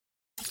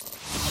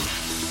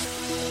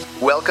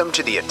Welcome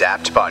to the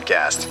Adapt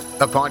Podcast,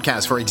 a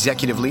podcast for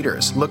executive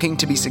leaders looking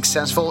to be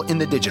successful in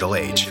the digital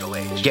age.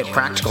 Get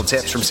practical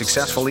tips from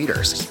successful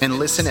leaders and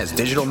listen as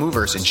digital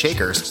movers and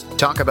shakers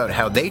talk about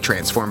how they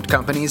transformed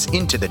companies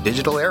into the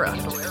digital era.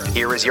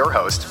 Here is your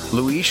host,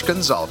 Luis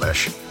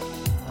Gonzalez.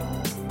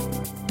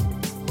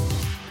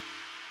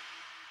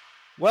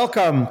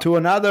 Welcome to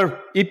another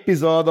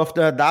episode of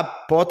the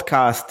Adapt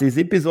Podcast. This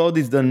episode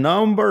is the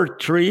number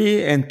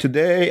 3, and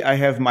today I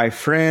have my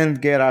friend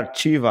Gerard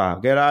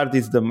Chiva. Gerard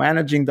is the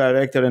managing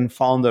director and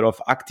founder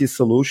of Actis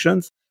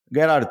Solutions.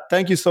 Gerard,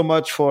 thank you so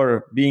much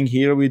for being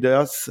here with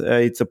us.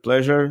 It's a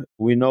pleasure.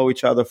 We know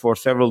each other for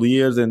several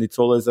years, and it's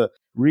always a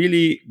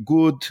really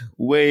good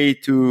way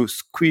to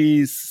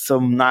squeeze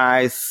some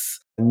nice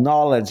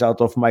knowledge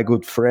out of my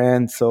good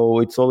friend. So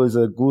it's always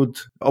a good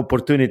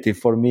opportunity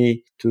for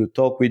me to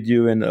talk with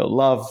you, and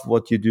love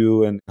what you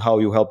do and how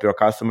you help your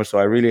customers. So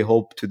I really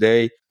hope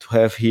today to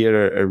have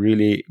here a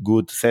really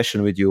good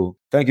session with you.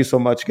 Thank you so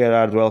much,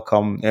 Gerard.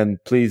 Welcome. And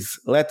please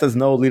let us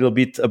know a little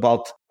bit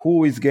about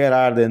who is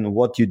Gerard and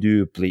what you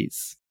do,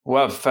 please.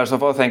 Well, first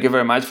of all, thank you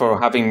very much for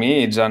having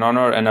me. It's an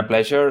honor and a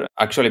pleasure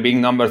actually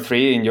being number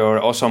 3 in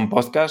your awesome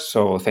podcast.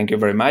 So thank you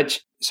very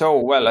much. So,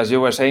 well, as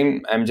you were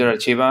saying, I'm Gerard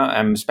Chiva.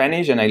 I'm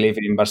Spanish and I live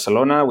in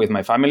Barcelona with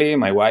my family,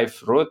 my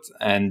wife, Ruth,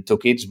 and 2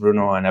 kids,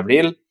 Bruno and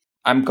Abril.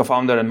 I'm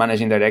co-founder and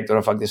managing director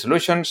of Actis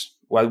Solutions.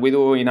 What we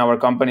do in our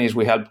company is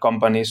we help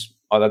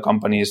other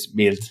companies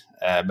build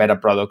better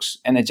products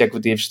and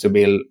executives to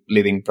build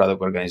leading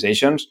product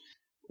organizations.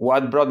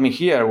 What brought me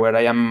here, where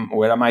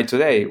am I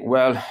today?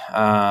 Well,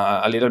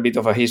 a little bit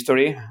of a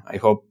history. I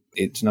hope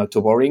it's not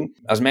too boring.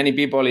 As many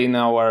people in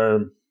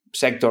our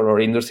sector or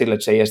industry,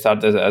 let's say I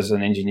started as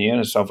an engineer,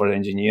 a software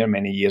engineer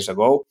many years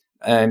ago.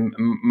 And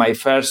my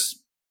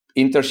first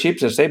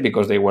internships, let's say,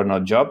 because they were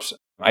not jobs,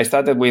 I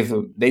started with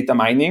data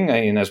mining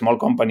in a small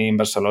company in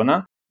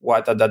Barcelona.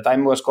 What at that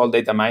time was called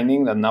data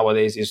mining, that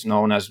nowadays is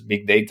known as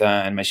big data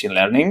and machine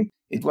learning.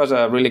 It was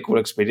a really cool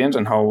experience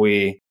on how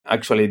we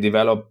actually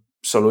developed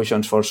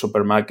solutions for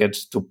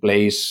supermarkets to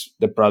place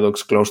the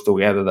products close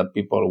together that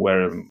people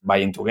were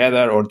buying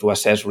together, or to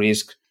assess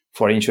risk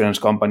for insurance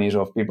companies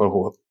of people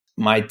who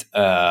might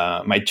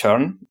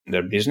churn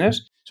their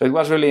business. So it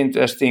was really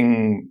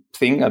interesting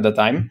thing at the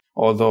time,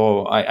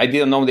 although I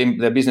didn't know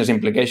the business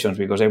implications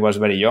because I was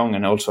very young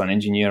and also an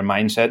engineer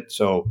mindset.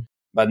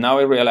 But now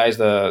I realized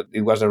that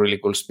it was a really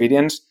cool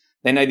experience.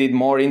 Then I did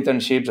more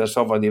internships as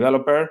software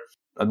developer.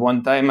 At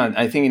one time,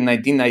 I think in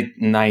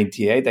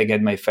 1998, I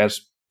get my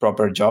first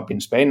proper job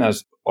in Spain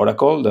as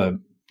Oracle, the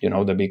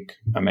big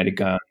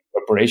American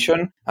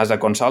corporation, as a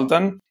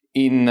consultant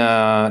in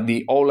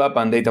the OLAP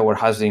and data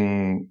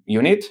warehousing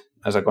unit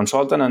as a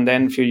consultant. And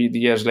then a few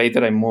years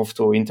later, I moved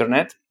to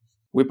Internet.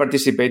 We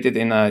participated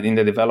in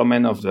the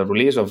development of the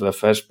release of the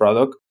first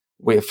product,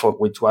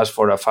 which was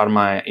for a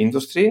pharma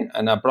industry,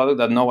 and a product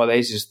that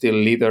nowadays is still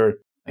leader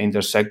in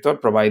the sector,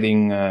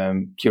 providing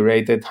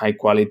curated,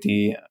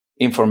 high-quality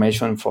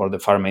information for the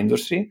pharma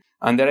industry.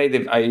 And there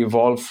I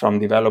evolved from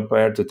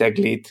developer to tech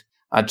lead.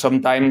 At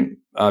some time,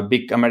 a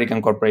big American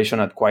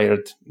corporation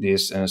acquired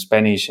this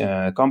Spanish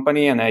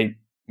company, and I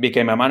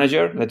became a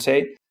manager, let's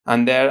say.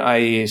 And there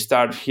I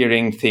started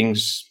hearing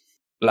things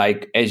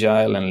like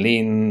Agile and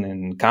Lean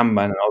and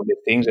Kanban and all these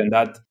things, and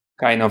that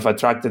kind of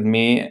attracted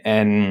me.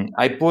 And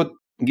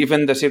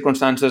given the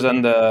circumstances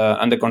and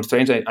the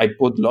constraints, I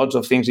put lots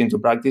of things into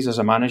practice as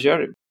a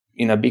manager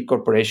in a big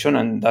corporation,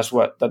 and that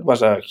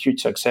was a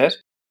huge success,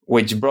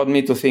 which brought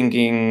me to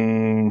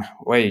thinking,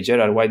 wait,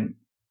 Gerard, why,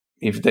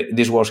 if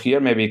this works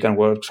here, maybe it can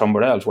work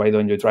somewhere else. Why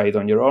don't you try it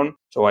on your own?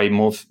 So I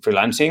moved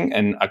freelancing,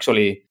 and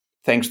actually,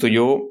 thanks to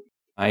you,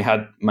 I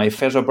had my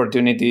first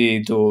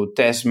opportunity to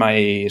test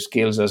my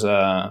skills as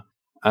a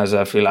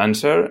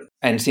freelancer.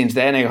 And since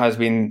then, I have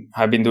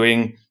been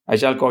doing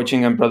agile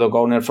coaching and product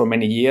owner for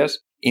many years.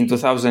 In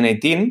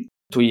 2018,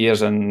 2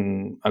 years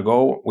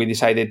ago, we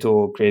decided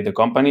to create a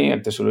company,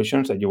 Actis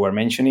Solutions, that you were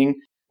mentioning,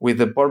 with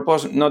the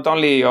purpose not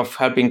only of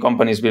helping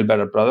companies build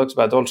better products,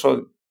 but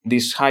also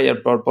this higher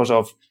purpose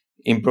of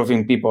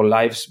improving people's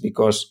lives,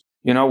 because,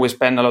 we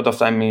spend a lot of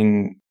time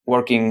in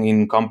working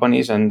in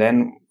companies, and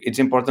then it's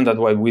important that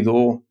what we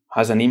do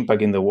has an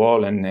impact in the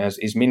world and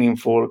is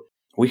meaningful.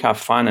 We have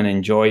fun and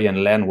enjoy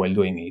and learn while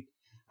doing it.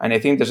 And I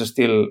think there's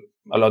still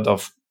a lot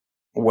of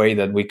way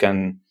that we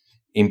can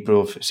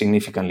improve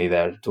significantly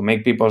there to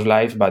make people's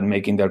life, but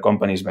making their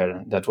companies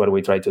better. That's what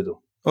we try to do.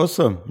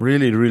 Awesome.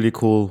 Really, really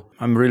cool.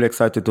 I'm really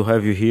excited to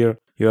have you here.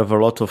 You have a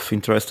lot of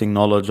interesting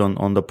knowledge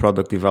on the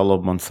product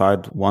development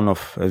side.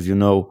 As you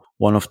know,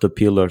 one of the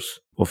pillars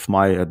of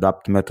my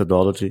Adapt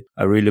methodology.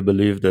 I really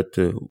believe that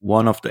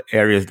one of the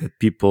areas that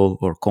people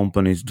or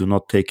companies do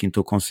not take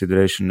into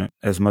consideration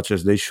as much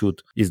as they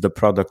should is the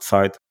product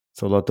side.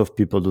 So a lot of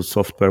people do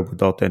software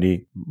without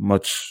any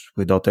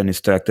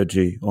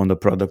strategy on the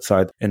product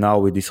side. And now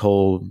with this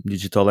whole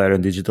digital era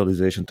and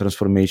digitalization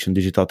transformation,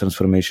 digital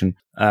transformation,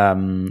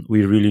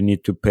 we really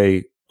need to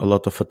pay a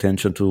lot of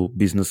attention to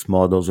business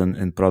models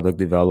and product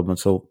development.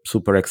 So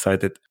super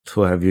excited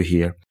to have you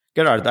here.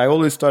 Gerard, I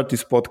always start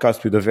this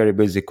podcast with a very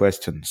basic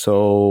question.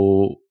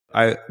 So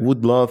I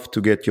would love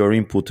to get your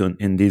input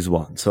in this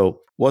one.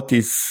 So what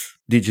is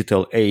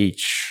digital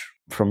age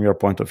from your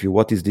point of view?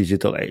 What is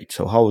digital age?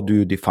 So how do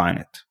you define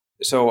it?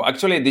 So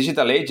actually,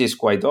 digital age is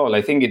quite old.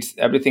 I think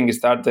everything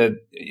started,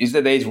 is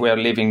the age we are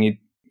living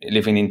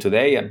in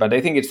today. But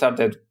I think it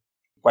started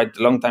quite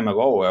a long time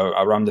ago,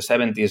 around the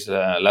 70s,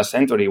 last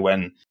century,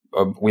 when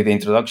with the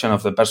introduction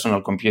of the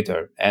personal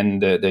computer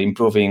and the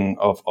improving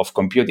of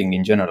computing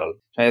in general.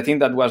 So I think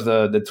that was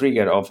the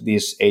trigger of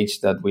this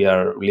age that we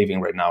are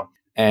living right now.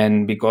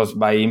 And because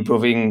by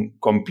improving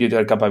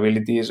computer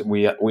capabilities,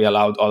 we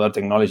allowed other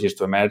technologies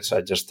to emerge,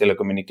 such as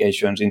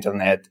telecommunications,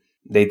 internet,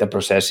 data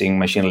processing,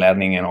 machine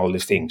learning, and all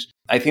these things.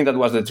 I think that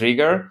was the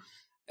trigger.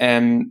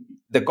 And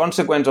the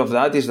consequence of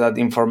that is that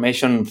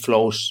information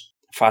flows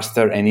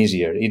faster and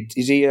easier. It's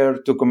easier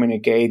to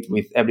communicate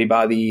with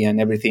everybody and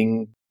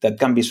everything that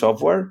can be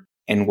software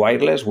and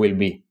wireless will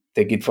be.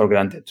 Take it for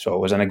granted.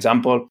 So as an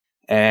example,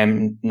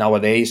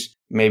 nowadays,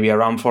 maybe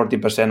around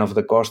 40% of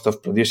the cost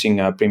of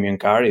producing a premium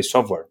car is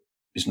software.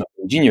 It's not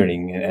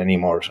engineering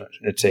anymore,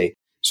 let's say.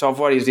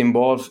 Software is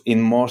involved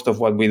in most of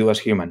what we do as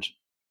humans.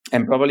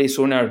 And probably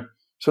sooner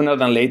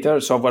than later,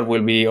 software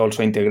will be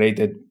also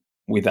integrated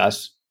with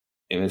us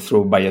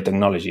through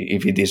biotechnology,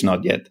 if it is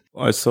not yet.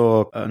 I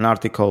saw an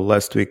article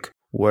last week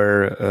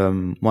where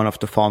one of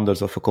the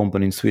founders of a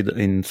company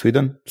in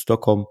Sweden,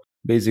 Stockholm,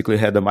 basically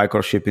had a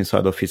microchip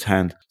inside of his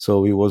hand.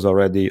 So he was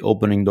already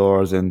opening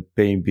doors and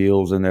paying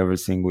bills and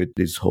everything with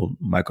this whole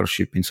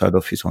microchip inside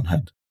of his own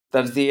hand.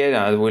 That's the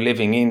era we're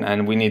living in,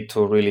 and we need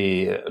to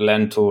really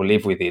learn to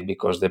live with it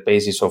because the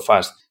pace is so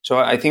fast. So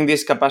I think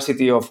this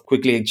capacity of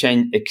quickly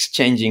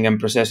exchanging and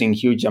processing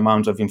huge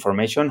amounts of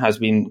information has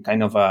been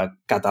kind of a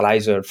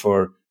catalyzer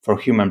for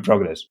human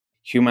progress.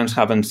 Humans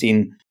haven't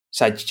seen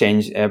such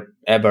change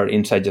ever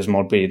in such a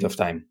small period of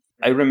time.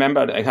 I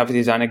have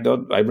this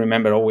anecdote. I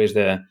remember always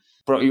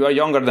you are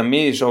younger than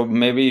me, so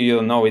maybe you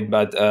don't know it,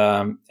 but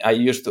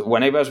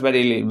when I was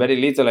very, very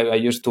little, I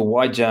used to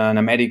watch an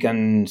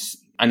American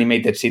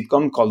animated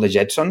sitcom called The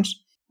Jetsons,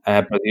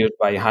 produced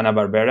by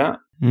Hanna-Barbera.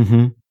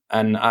 Mm-hmm.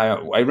 And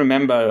I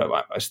remember,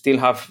 I still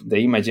have the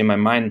image in my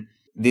mind,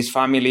 this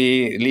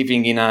family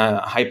living in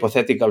a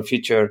hypothetical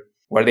future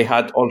where they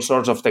had all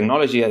sorts of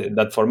technology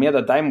that for me at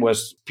the time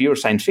was pure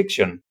science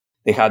fiction.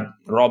 They had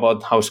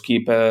robot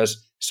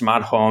housekeepers,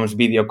 smart homes,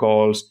 video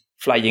calls,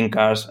 flying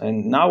cars,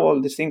 and now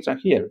all these things are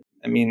here.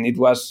 I mean, it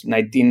was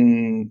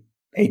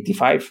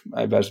 1985.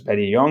 I was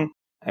very young.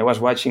 I was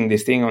watching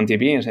this thing on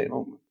TV and said,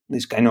 oh,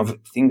 this kind of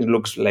thing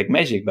looks like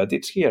magic, but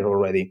it's here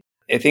already.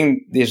 I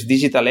think this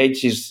digital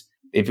age is,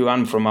 if you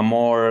want from a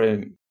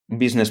more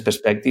business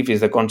perspective,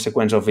 is the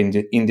consequence of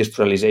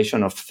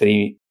industrialization of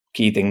three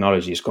key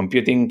technologies: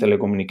 computing,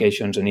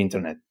 telecommunications, and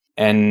internet.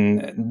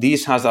 And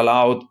this has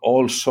allowed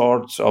all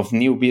sorts of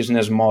new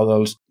business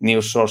models,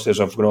 new sources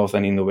of growth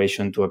and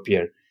innovation to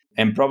appear.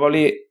 And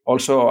probably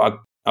also,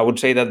 I would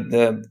say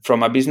that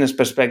from a business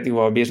perspective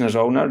or a business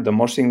owner, the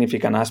most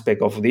significant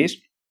aspect of this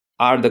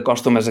are the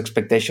customers'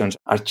 expectations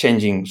are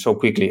changing so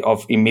quickly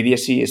of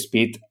immediacy,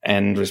 speed,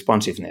 and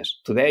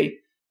responsiveness. Today,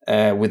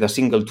 with a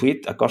single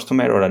tweet, a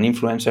customer or an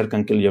influencer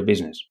can kill your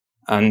business.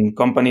 And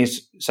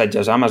companies such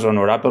as Amazon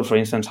or Apple, for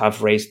instance,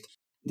 have raised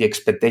the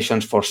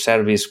expectations for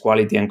service,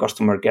 quality, and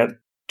customer care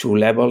to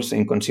levels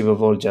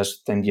inconceivable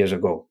just 10 years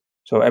ago.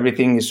 So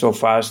everything is so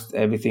fast,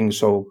 everything is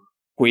so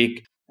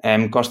quick,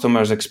 and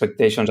customers'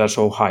 expectations are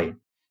so high.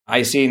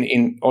 I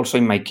see also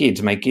in my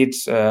kids. My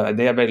kids,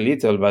 they are very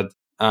little, but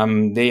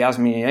they ask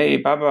me, hey,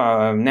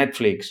 Papa,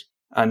 Netflix.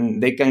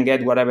 And they can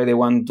get whatever they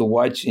want to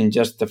watch in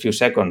just a few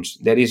seconds.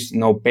 There is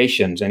no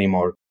patience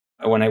anymore.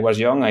 When I was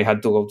young, I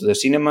had to go to the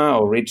cinema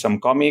or read some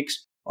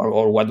comics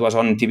or what was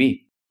on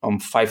TV, on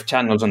 5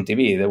 channels on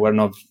TV. There were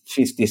not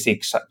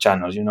 56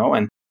 channels,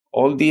 and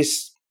all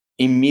this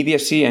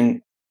immediacy,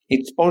 and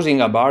it's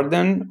posing a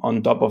burden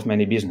on top of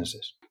many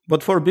businesses.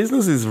 But for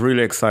business, it's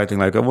really exciting.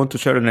 Like, I want to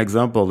share an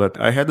example that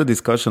I had a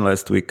discussion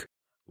last week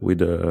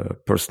with a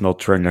personal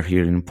trainer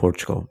here in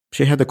Portugal.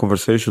 She had a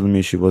conversation with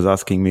me. She was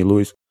asking me,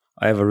 Luis,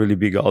 I have a really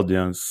big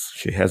audience.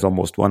 She has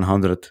almost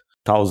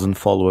 100,000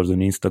 followers on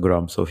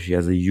Instagram. So she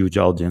has a huge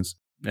audience.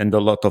 And a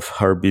lot of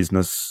her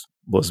business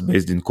was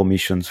based in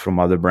commissions from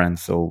other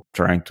brands. So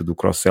trying to do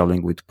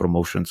cross-selling with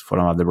promotions for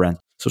another brand.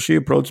 So she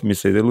approached me,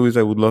 said, hey, Luis,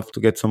 I would love to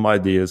get some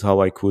ideas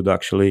how I could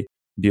actually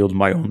build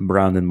my own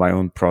brand and my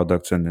own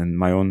products and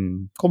my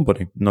own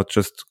company, not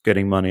just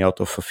getting money out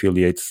of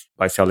affiliates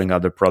by selling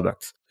other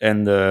products.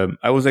 And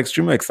I was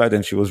extremely excited,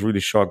 and she was really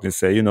shocked and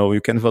say,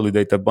 you can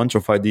validate a bunch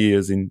of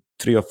ideas in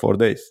 3 or 4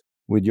 days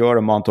with your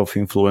amount of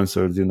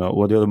influencers,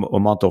 with your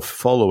amount of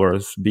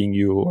followers, being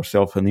you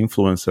yourself an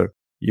influencer.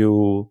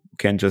 You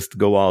can just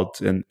go out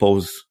and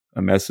post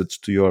a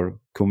message to your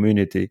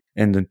community.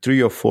 And in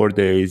 3 or 4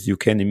 days, you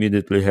can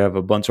immediately have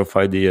a bunch of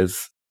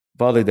ideas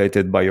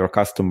validated by your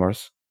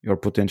customers, your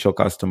potential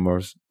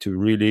customers, to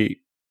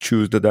really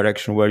choose the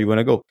direction where you want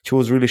to go. She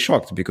was really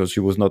shocked because she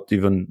was not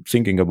even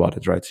thinking about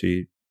it, right?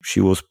 She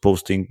was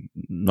posting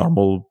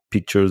normal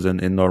pictures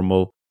and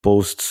normal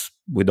posts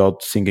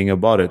without thinking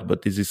about it.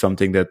 But this is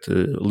something that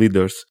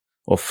leaders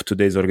of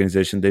today's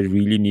organization, they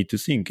really need to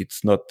think.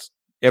 It's not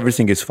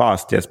everything is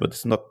fast, yes, but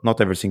it's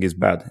not everything is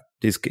bad.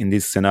 In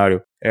this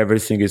scenario,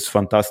 everything is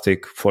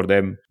fantastic for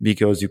them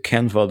because you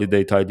can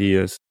validate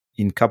ideas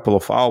in couple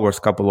of hours,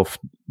 couple of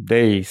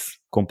days,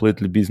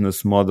 completely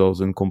business models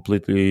and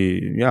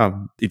completely,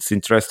 it's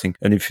interesting.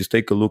 And if you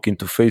take a look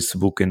into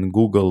Facebook and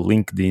Google,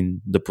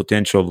 LinkedIn, the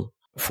potential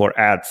for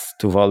ads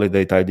to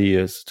validate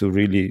ideas, to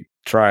really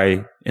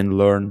try and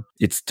learn,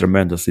 it's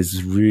tremendous.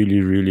 It's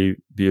really, really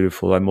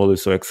beautiful. I'm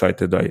always so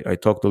excited. I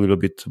talked a little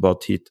bit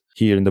about it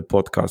here in the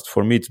podcast.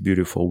 For me, it's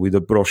beautiful. With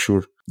a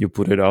brochure, you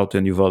put it out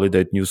and you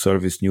validate new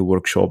service, new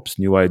workshops,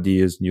 new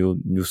ideas,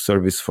 new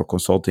service for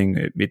consulting.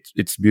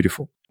 It's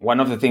beautiful. One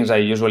of the things I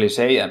usually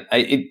say,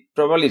 it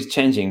probably is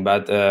changing,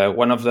 but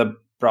one of the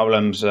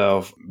problems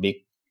of big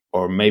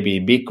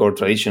or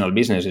traditional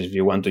businesses, if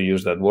you want to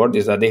use that word,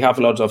 is that they have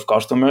lots of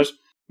customers,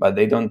 but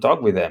they don't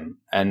talk with them.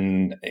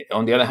 And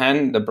on the other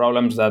hand, the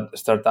problems that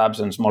startups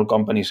and small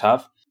companies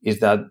have is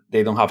that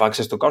they don't have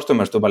access to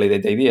customers to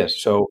validate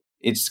ideas. So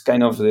it's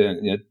kind of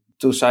the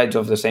two sides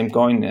of the same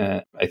coin.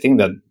 I think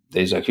that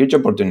there's a huge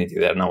opportunity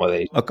there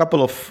nowadays. A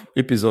couple of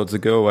episodes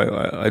ago,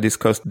 I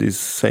discussed this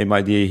same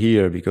idea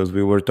here because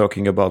we were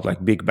talking about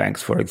like big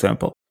banks, for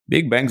example.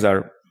 Big banks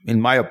are,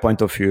 in my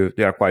point of view,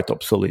 they are quite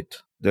obsolete.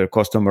 Their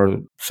customer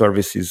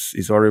service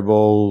is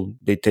horrible.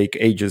 They take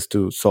ages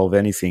to solve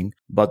anything,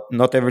 but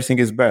not everything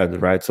is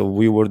bad, right? So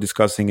we were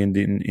discussing in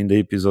the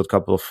episode,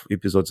 couple of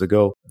episodes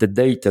ago, the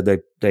data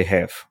that they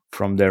have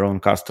from their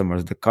own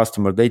customers. The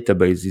customer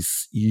database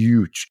is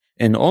huge.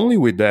 And only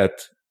with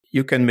that,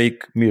 you can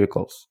make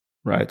miracles,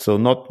 right? So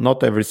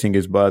not everything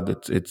is bad.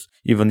 It's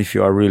even if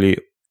you are really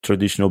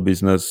traditional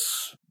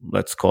business,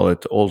 let's call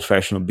it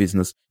old-fashioned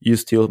business, you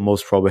still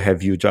most probably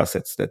have huge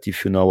assets that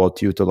if you know how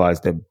to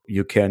utilize them,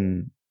 you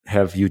can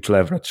have huge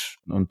leverage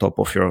on top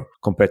of your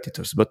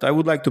competitors. But I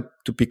would like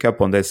to pick up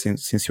on that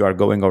since you are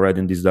going already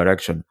in this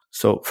direction.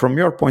 So from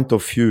your point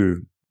of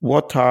view,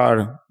 what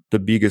are the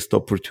biggest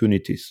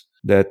opportunities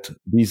that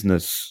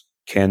business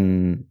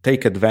can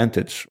take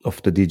advantage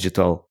of the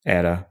digital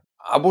era?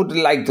 I would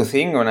like to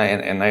think,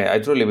 and I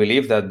truly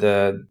believe that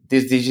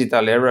this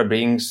digital era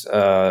brings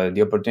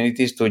the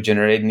opportunities to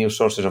generate new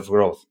sources of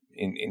growth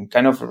in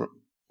kind of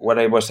what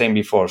I was saying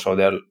before. So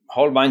there are a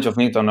whole bunch of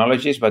new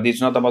technologies, but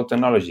it's not about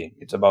technology.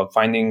 It's about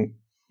finding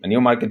a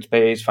new market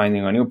space,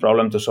 finding a new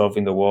problem to solve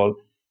in the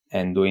world,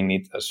 and doing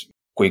it as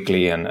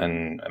quickly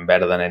and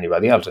better than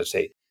anybody else, let's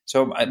say.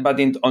 So, but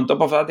on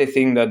top of that, I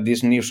think that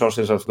these new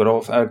sources of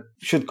growth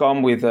should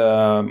come with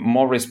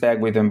more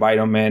respect with the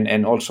environment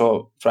and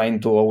also trying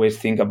to always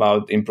think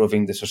about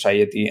improving the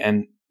society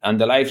and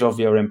the lives of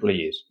your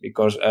employees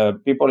because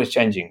people is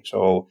changing.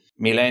 So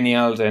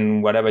millennials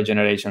and whatever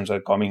generations are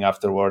coming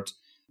afterwards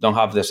don't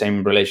have the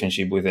same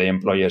relationship with the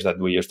employers that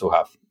we used to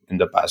have in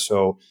the past.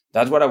 So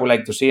that's what I would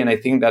like to see. And I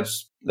think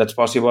that's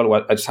possible,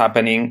 what's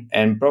happening.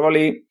 And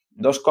probably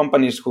those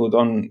companies who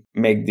don't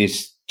make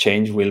this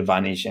change will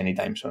vanish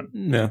anytime soon.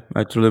 Yeah,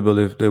 I truly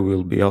believe they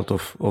will be out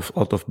of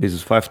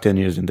business 5-10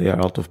 years, and they are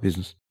out of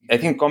business. I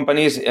think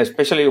companies,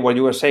 especially what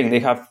you were saying, they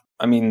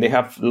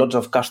have lots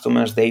of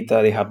customers' data,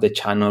 they have the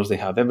channels, they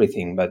have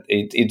everything, but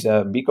it's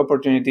a big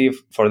opportunity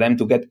for them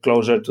to get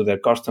closer to their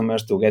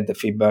customers, to get the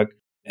feedback,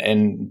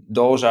 and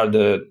those are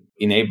the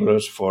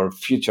enablers for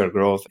future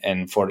growth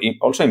and for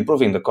also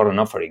improving the current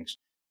offerings.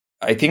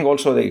 I think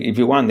also if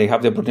you want, they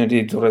have the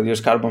opportunity to reduce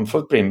carbon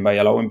footprint by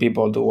allowing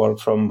people to work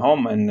from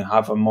home and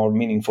have a more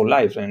meaningful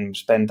life and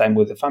spend time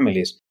with the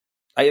families.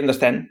 I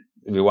understand,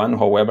 if you want,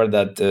 however,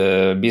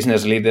 that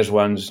business leaders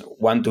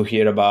want to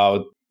hear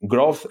about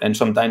growth and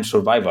sometimes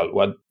survival.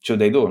 What should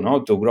they do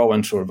to grow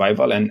and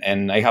survival?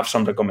 And I have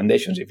some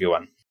recommendations if you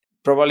want.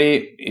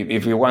 Probably,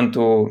 if you want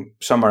to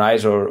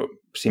summarize or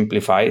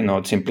simplify,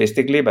 not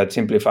simplistically, but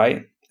simplify,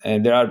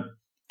 there are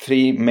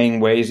three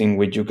main ways in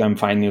which you can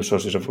find new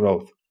sources of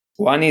growth.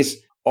 One is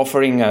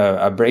offering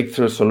a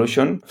breakthrough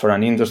solution for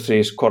an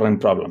industry's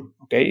current problem.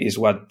 Okay, is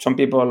what some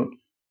people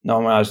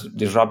know as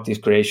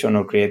disruptive creation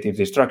or creative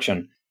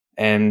destruction,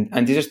 and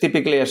this is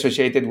typically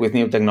associated with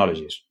new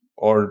technologies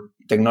or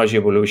technology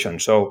evolution.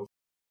 So,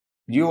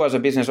 you as a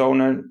business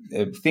owner,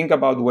 think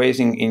about ways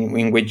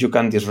in which you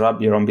can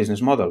disrupt your own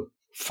business model.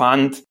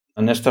 Fund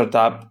a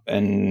startup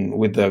and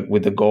with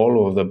the goal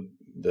or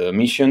the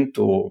mission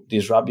to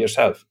disrupt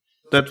yourself.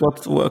 That's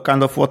what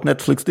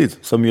Netflix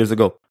did some years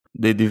ago.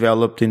 They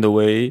developed in a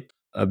way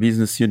a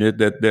business unit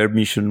that their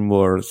mission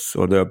was,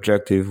 or their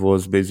objective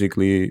was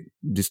basically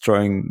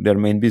destroying their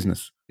main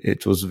business.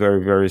 It was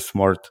very, very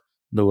smart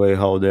the way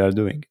how they are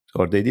doing it,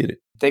 or they did it.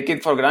 Take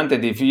it for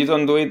granted. If you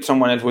don't do it,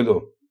 someone else will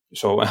do.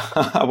 So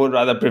I would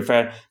rather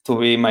prefer to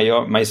be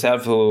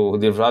myself who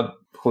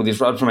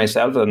disrupts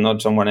myself and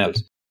not someone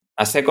else.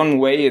 A second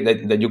way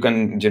that you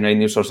can generate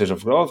new sources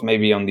of growth,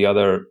 maybe on the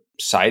other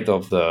side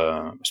of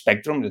the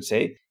spectrum, let's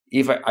say,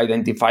 if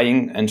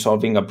identifying and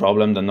solving a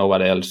problem that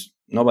nobody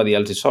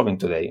else is solving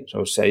today.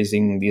 So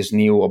seizing this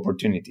new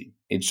opportunity.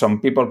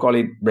 Some people call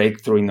it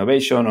breakthrough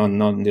innovation or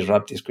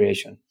non-disruptive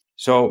creation.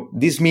 So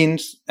this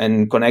means,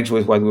 and connects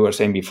with what we were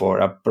saying before,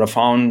 a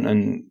profound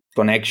and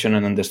connection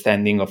and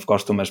understanding of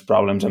customers'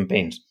 problems and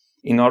pains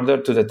in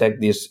order to detect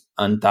these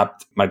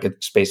untapped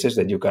market spaces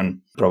that you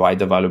can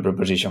provide a value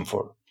proposition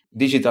for.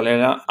 Digital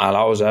era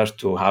allows us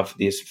to have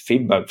this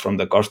feedback from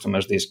the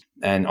customers,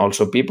 and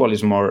also people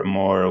is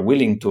more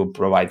willing to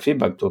provide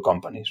feedback to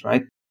companies,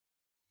 right?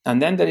 And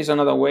then there is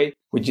another way,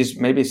 which is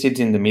maybe sits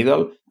in the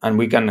middle, and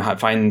we can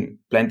find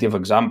plenty of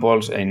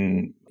examples.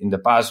 In the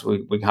past,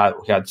 we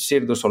had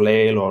Cirque du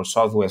Soleil or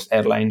Southwest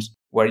Airlines,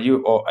 where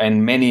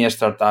and many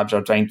startups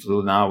are trying to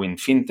do now in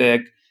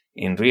fintech,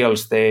 in real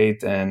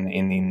estate, and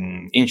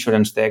in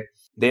insurance tech.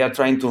 They are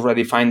trying to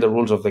redefine the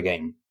rules of the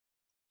game.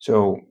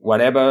 So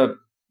whatever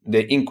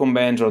the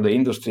incumbents or the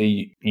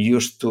industry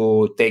used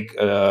to take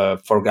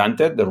for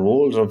granted, the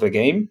rules of the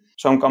game,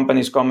 some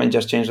companies come and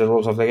just change the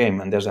rules of the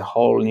game, and there's a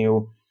whole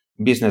new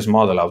business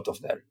model out of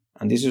there.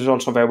 And this is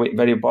also very,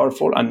 very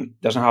powerful, and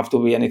doesn't have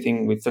to be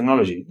anything with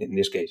technology in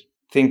this case.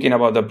 Thinking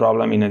about the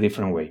problem in a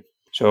different way.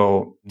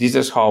 So this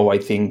is how I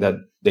think that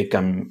big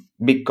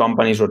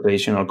companies or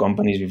traditional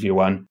companies, if you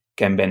want,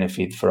 can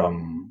benefit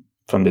from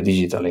the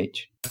digital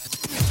age.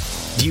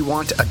 Do you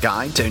want a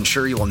guide to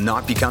ensure you will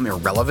not become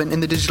irrelevant in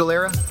the digital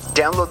era?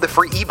 Download the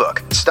free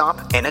ebook,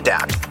 Stop and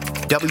Adapt.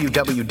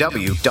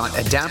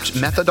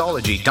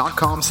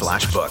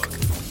 www.adaptmethodology.com/book.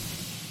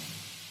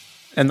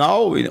 And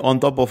now, on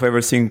top of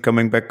everything,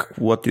 coming back,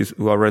 we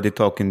already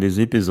talked in this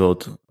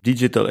episode,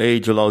 digital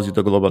age allows you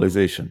the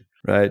globalization,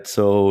 right?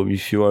 So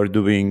if you are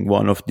doing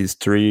one of these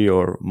three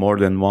or more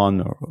than one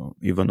or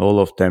even all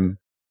of them,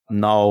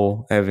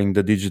 now having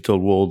the digital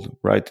world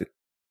right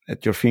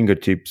at your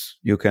fingertips,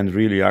 you can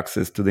really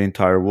access to the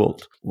entire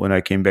world. When I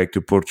came back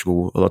to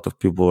Portugal, a lot of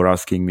people were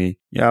asking me,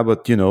 yeah,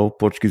 but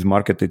Portuguese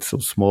market, it's so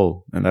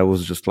small. And I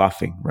was just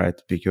laughing,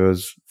 right?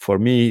 Because for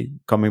me,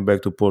 coming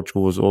back to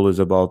Portugal was always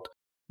about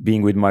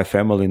being with my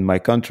family in my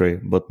country,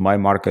 but my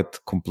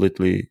market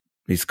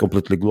is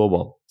completely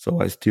global.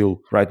 So I still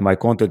write my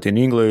content in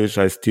English.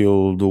 I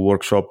still do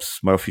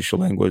workshops. My official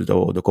language,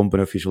 the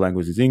company official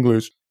language is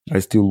English. I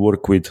still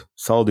work with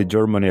Saudi,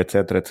 Germany,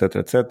 etc.,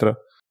 etc., etc.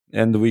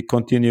 And we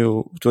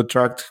continue to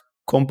attract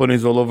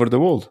companies all over the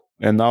world.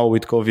 And now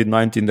with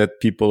COVID-19, that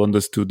people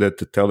understood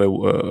that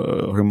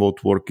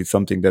remote work is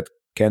something that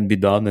can be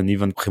done, and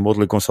even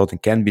remotely consulting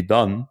can be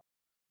done.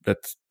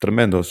 That's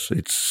tremendous.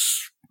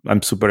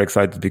 I'm super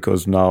excited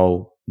because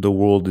now the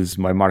world is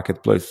my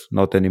marketplace,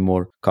 not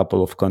anymore a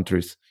couple of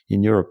countries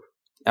in Europe.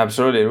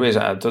 Absolutely, Luis.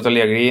 I totally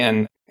agree.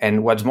 And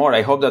what's more,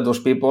 I hope that those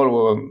people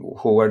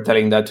who were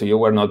telling that to you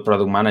were not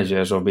product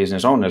managers or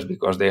business owners,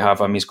 because they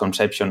have a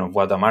misconception of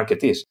what a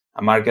market is.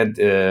 A market,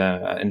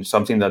 and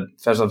something that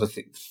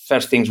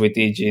first things we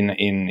teach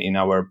in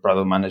our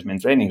product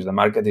management trainings, the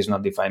market is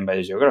not defined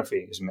by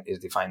geography, it's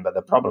defined by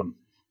the problem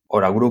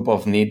or a group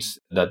of needs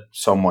that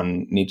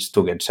someone needs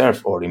to get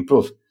served or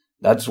improved.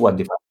 That's what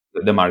defines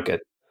the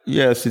market.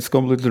 Yes, it's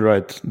completely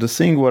right. The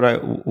thing what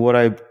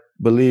I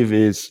believe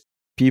is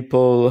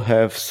people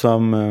have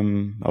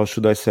some,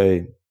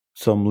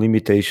 some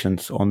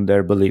limitations on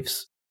their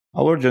beliefs.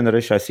 Our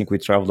generation, I think we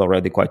traveled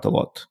already quite a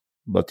lot.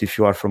 But if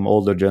you are from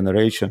older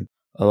generation,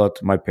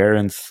 my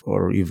parents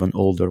or even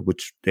older,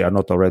 which they are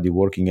not already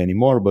working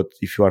anymore, but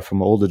if you are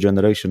from older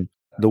generation,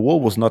 the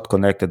world was not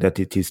connected that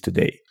it is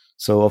today.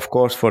 So of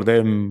course, for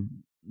them,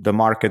 the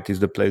market is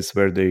the place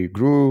where they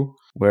grew,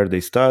 where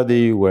they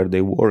study, where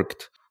they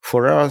worked.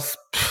 For us,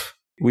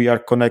 we are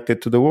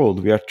connected to the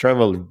world. We are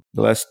traveling.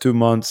 The last 2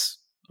 months,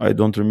 I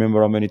don't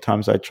remember how many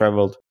times I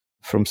traveled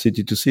from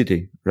city to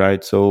city,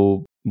 right?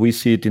 So we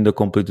see it in a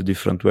completely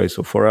different way.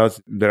 So for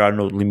us, there are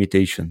no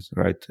limitations,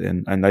 right?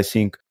 And I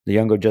think the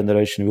younger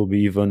generation will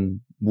be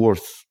even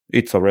worse.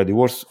 It's already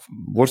worse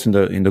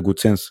in the good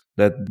sense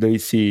that they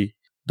see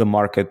the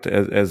market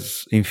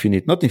as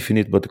infinite, not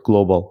infinite, but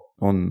global.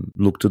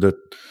 Look to the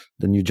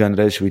new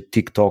generation with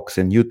TikToks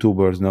and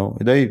YouTubers. No,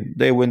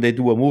 they when they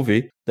do a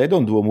movie, they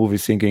don't do a movie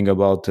thinking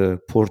about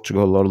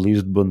Portugal or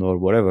Lisbon or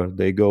whatever.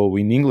 They go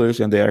in English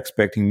and they are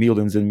expecting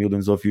millions and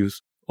millions of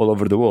views all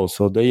over the world.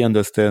 So they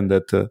understand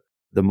that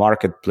the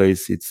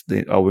marketplace, it's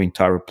our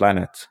entire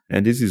planet.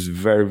 And this is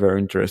very, very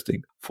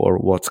interesting for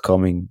what's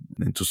coming.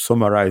 And to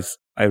summarize,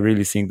 I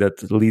really think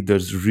that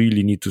leaders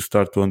really need to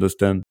start to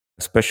understand,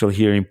 especially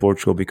here in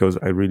Portugal, because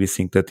I really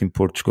think that in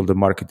Portugal, the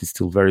market is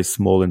still very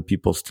small and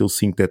people still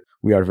think that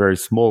we are very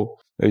small.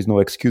 There is no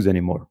excuse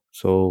anymore.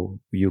 So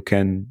you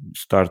can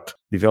start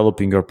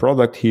developing your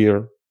product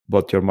here,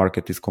 but your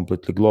market is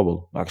completely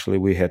global. Actually,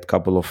 we had a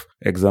couple of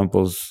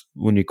examples,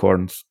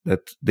 unicorns,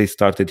 that they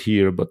started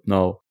here, but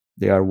now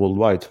they are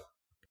worldwide.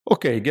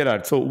 Okay,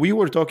 Gerard. So we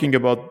were talking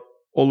about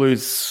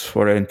always,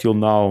 for until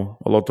now,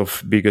 a lot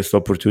of biggest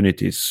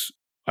opportunities.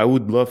 I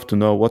would love to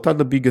know, what are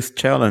the biggest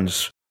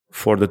challenges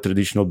for the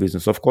traditional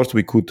business? Of course,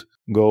 we could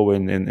go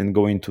and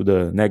go into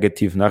the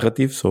negative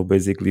narrative. So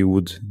basically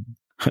would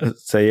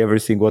say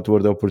everything, what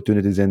were the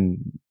opportunities, and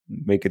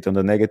make it on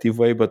the negative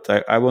way. But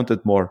I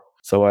wanted more.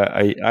 So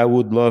I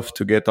would love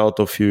to get out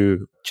of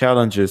you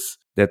challenges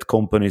that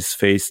companies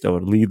face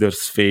or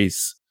leaders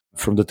face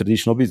from the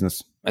traditional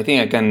business? I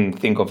think I can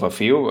think of a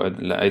few.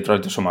 I try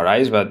to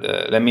summarize, but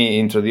let me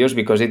introduce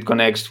because it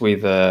connects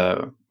with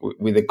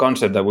the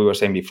concept that we were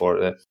saying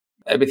before.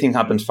 Everything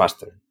happens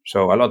faster,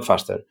 so a lot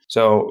faster.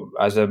 So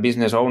as a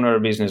business owner,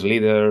 business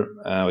leader,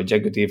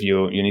 executive,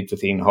 you need to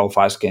think how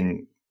fast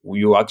can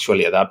you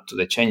actually adapt to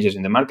the changes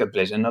in the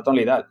marketplace. And not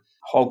only that,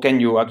 how can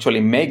you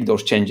actually make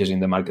those changes in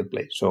the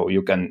marketplace so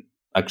you can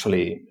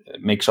actually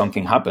make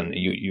something happen?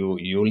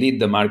 You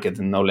lead the market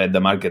and not let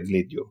the market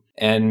lead you.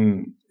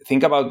 And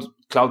think about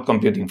cloud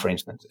computing, for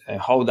instance,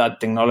 how that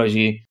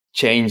technology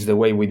changed the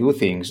way we do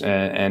things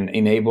and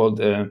enabled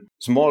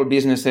small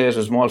businesses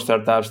or small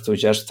startups to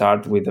just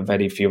start with a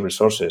very few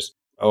resources.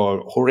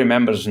 Or who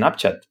remembers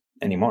Snapchat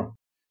anymore?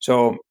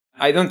 So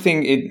I don't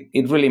think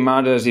it really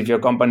matters if your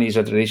company is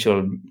a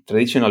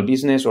traditional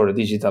business or a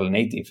digital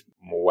native,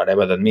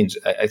 whatever that means.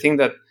 I think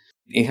that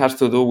it has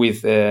to do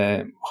with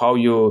how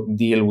you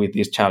deal with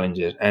these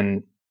challenges.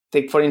 And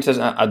take, for instance,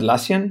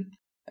 Atlassian.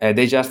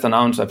 They just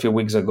announced a few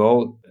weeks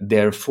ago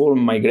their full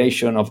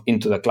migration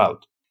into the cloud.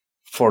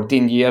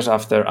 14 years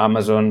after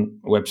Amazon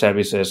Web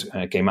Services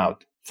came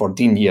out.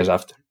 14 years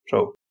after.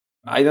 So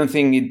I don't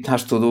think it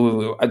has to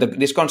do with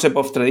this concept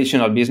of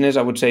traditional business.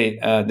 I would say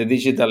the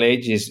digital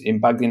age is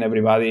impacting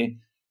everybody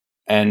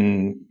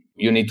and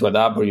you need to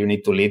adapt or you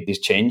need to lead this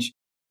change.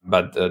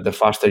 But the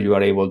faster you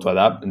are able to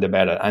adapt, the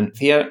better. And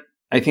here,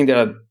 I think there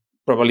are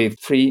probably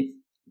 3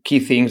 key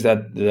things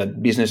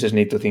that businesses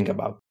need to think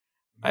about.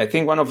 I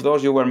think one of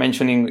those you were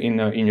mentioning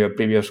in your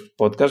previous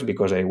podcast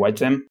because I watched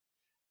them.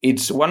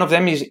 One of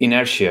them is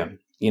inertia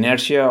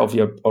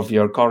of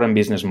your current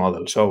business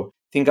model. So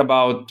think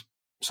about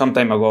some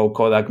time ago,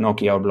 Kodak,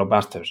 Nokia, or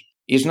Blockbusters.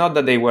 It's not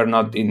that they were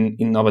not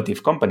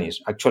innovative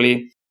companies.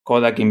 Actually,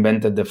 Kodak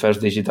invented the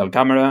first digital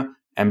camera,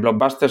 and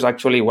Blockbusters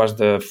actually was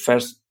the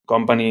first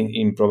company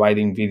in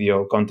providing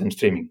video content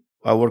streaming.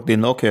 I worked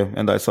in Nokia,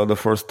 and I saw the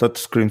first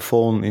touchscreen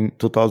phone in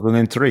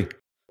 2003,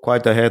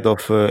 quite ahead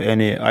of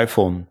any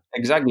iPhone.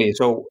 Exactly.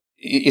 So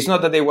it's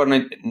not that they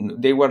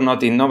were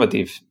not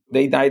innovative.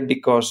 They died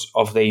because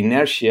of the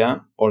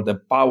inertia or the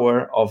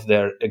power of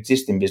their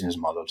existing business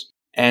models.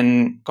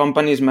 And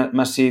companies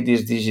must see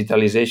this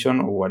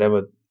digitalization, or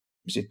whatever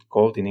is it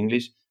called in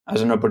English,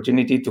 as an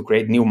opportunity to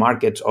create new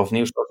markets of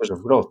new sources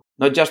of growth,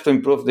 not just to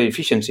improve the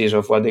efficiencies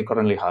of what they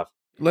currently have.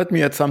 Let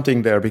me add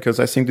something there, because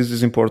I think this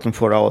is important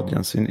for our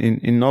audience. In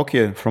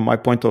Nokia, from my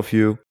point of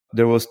view,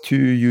 there was 2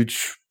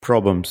 huge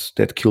problems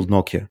that killed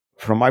Nokia.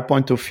 From my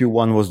point of view,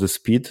 one was the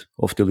speed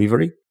of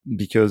delivery,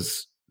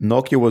 because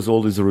Nokia was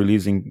always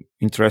releasing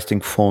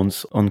interesting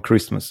phones on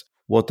Christmas.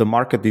 What the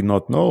market did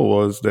not know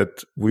was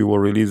that we were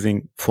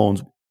releasing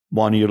phones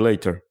 1 year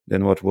later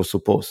than what was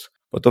supposed.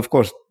 But of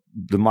course,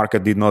 the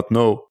market did not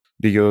know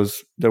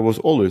because there was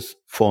always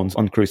phones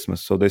on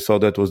Christmas. So they saw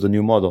that was the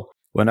new model.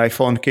 When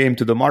iPhone came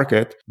to the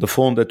market, the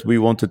phone that we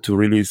wanted to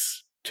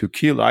release to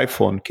kill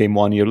iPhone came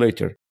 1 year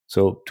later.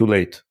 So too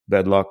late,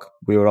 bad luck,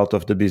 we were out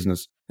of the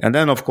business. And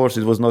then, of course,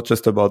 it was not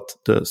just about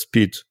the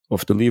speed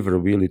of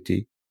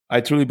deliverability. I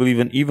truly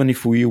believe even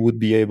if we would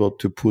be able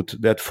to put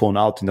that phone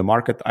out in the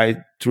market, I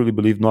truly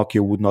believe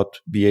Nokia would not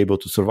be able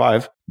to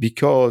survive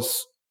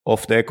because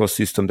of the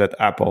ecosystem that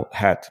Apple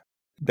had.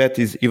 That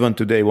is even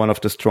today one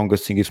of the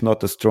strongest things, if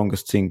not the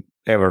strongest thing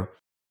ever,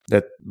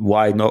 that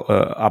why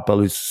Apple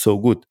is so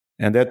good.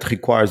 And that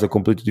requires a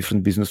completely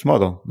different business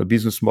model. The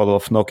business model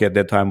of Nokia at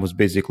that time was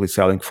basically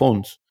selling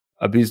phones.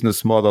 A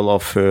business model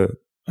of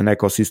an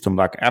ecosystem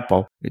like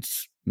Apple,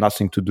 it's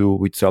nothing to do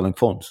with selling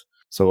phones.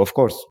 So, of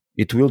course,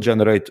 it will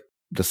generate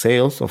the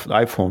sales of the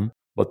iPhone,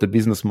 but the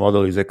business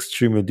model is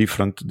extremely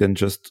different than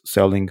just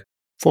selling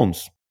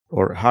phones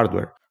or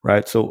hardware,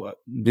 right? So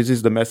this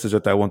is the message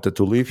that I wanted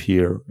to leave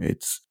here.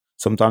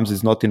 Sometimes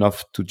it's not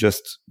enough to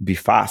just be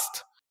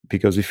fast,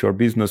 because if your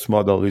business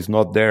model is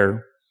not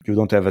there, you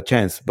don't have a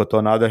chance. But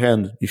on the other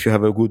hand, if you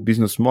have a good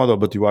business model,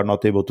 but you are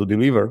not able to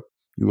deliver,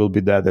 you will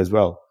be dead as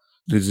well.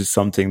 This is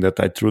something that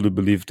I truly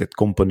believe that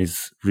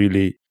companies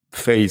really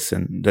face.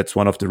 And that's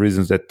one of the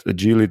reasons that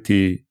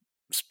agility,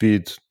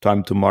 speed,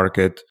 time to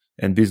market,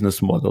 and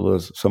business model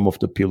is some of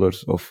the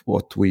pillars of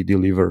what we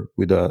deliver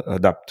with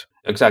Adapt.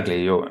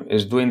 Exactly.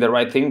 It's doing the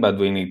right thing, but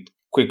doing it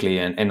quickly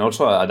and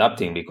also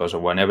adapting, because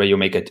whenever you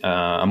make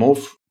a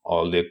move,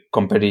 all the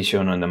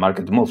competition and the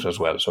market moves as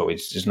well. So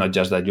it's not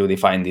just that you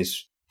define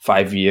this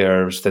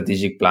 5-year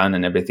strategic plan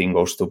and everything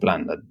goes to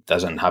plan. That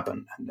doesn't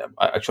happen.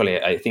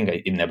 Actually, I think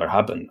it never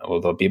happened,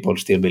 although people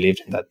still believe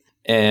in that.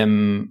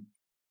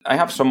 I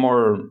have some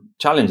more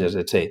challenges,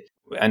 let's say,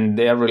 and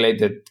they are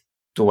related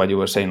to what you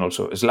were saying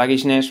also.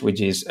 Sluggishness,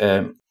 which is,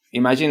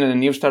 imagine a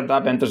new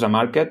startup enters a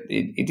market.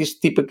 It is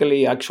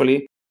typically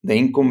actually the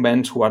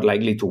incumbents who are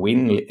likely to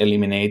win,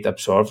 eliminate,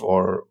 absorb,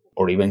 or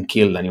even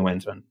kill the new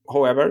entrant.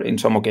 However, in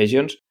some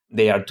occasions,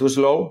 they are too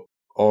slow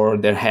or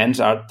their hands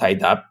are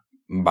tied up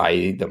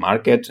by the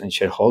market and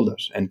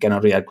shareholders and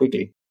cannot react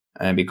quickly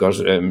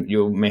because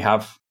you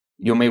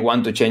may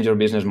want to change your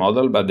business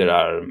model, but there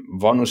are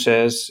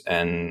bonuses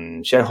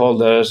and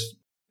shareholders.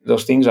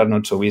 Those things are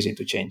not so easy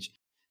to change.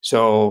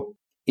 So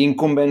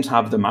incumbents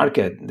have the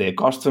market, the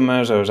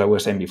customers, as I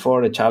was saying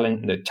before,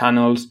 the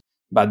channels,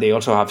 but they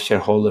also have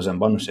shareholders and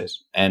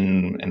bonuses.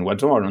 And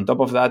what's more, on top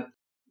of that,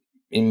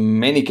 in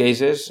many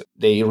cases,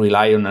 they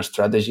rely on a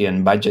strategy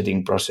and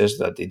budgeting process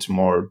that it's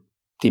more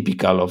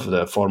typical of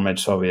the former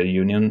Soviet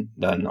Union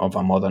than of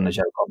a modern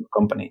agile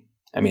company.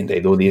 I mean, they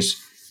do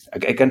this.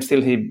 I can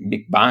still see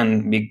big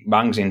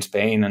banks in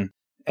Spain,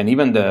 and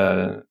even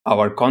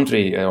our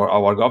country or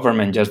our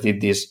government just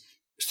did this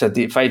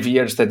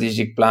 5-year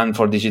strategic plan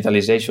for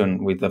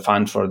digitalization with the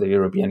funds for the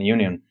European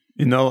Union.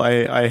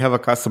 I have a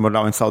customer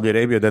now in Saudi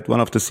Arabia that one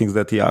of the things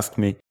that he asked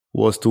me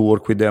was to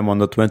work with them on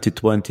the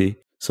 2020.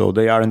 So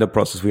they are in the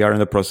process. We are in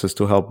the process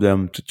to help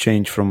them to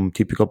change from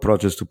typical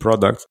projects to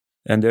products.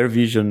 And their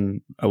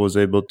vision, I was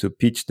able to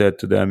pitch that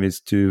to them, is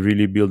to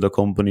really build a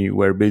company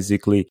where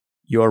basically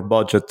your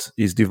budget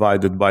is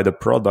divided by the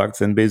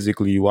products. And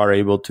basically you are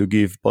able to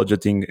give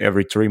budgeting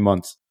every 3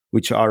 months,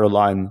 which are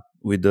aligned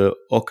with the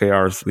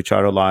OKRs, which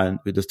are aligned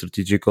with the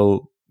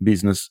strategical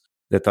business,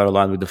 that are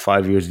aligned with the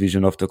 5 years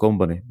vision of the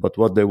company. But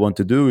what they want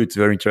to do, it's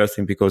very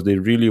interesting because they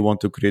really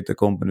want to create a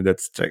company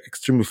that's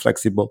extremely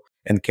flexible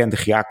and can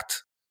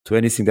react to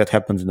anything that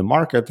happens in the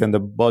market. And the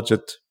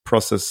budget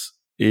process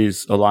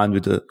is aligned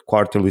with the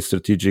quarterly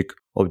strategic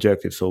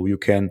objective. So you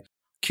can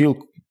kill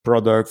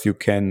products, you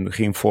can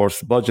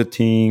reinforce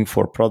budgeting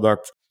for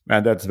products.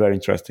 And that's very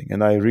interesting.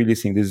 And I really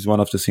think this is one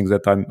of the things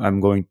that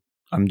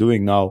I'm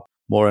doing now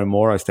more and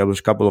more. I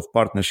established a couple of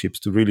partnerships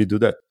to really do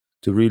that,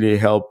 to really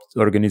help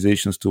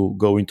organizations to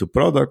go into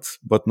products,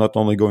 but not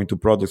only go into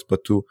products,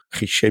 but to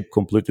reshape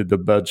completely the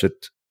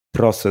budget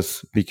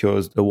process,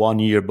 because the 1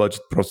 year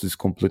budget process is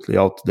completely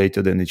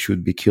outdated and it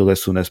should be killed as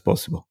soon as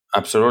possible.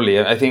 Absolutely.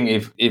 I think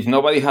if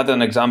nobody had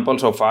an example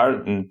so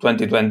far,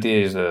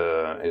 2020 is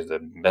the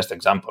best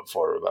example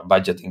for a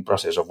budgeting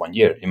process of 1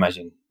 year.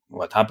 Imagine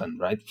what happened,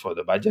 right, for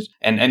the budgets.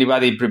 And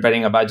anybody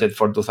preparing a budget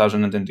for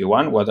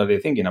 2021, what are they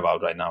thinking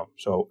about right now?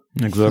 So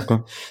exactly.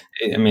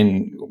 I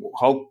mean,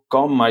 how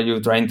come are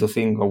you trying to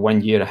think of 1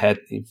 year ahead?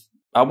 If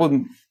I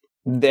wouldn't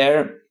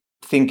dare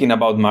thinking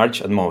about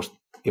March at most,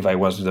 if I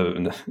was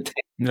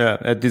yeah,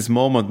 at this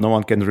moment, no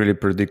one can really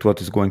predict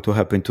what is going to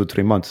happen in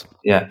 2-3 months.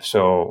 Yeah,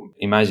 so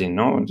imagine,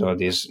 so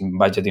this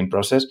budgeting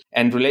process.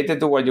 And related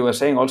to what you were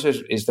saying also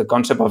is the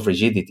concept of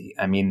rigidity.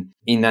 I mean,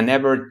 in an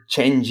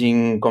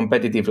ever-changing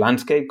competitive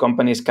landscape,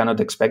 companies cannot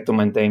expect to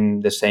maintain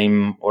the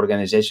same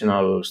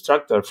organizational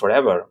structure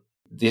forever.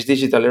 This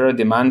digital era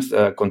demands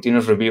a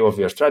continuous review of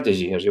your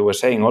strategy, as you were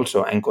saying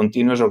also, and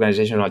continuous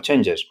organizational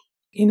changes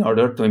in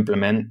order to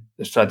implement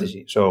the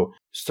strategy. So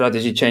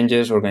strategy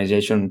changes,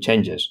 organization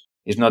changes.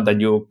 It's not that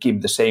you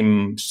keep the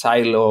same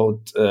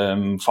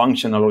siloed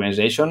functional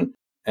organization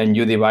and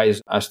you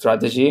devise a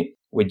strategy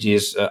which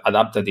is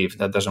adaptive.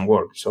 That doesn't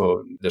work.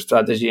 So the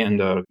strategy and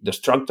the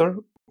structure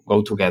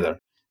go together.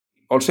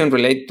 Also, in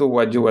relation to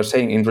what you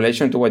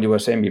were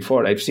saying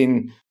before, I've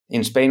seen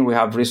in Spain, we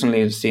have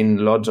recently seen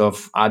lots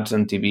of ads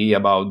on TV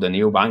about the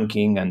new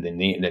banking and the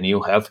new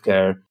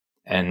healthcare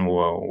and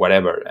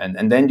whatever.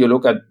 And then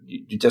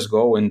you just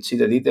go and see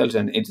the details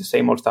and it's the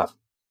same old stuff.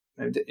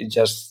 It's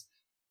just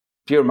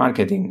pure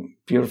marketing,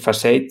 pure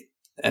facade.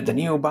 And the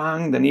new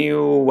bank, the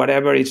new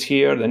whatever is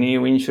here, the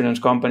new insurance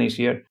company is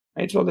here.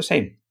 It's all the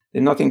same.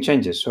 Nothing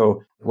changes.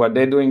 So what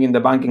they're doing in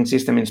the banking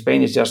system in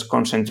Spain is just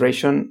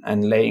concentration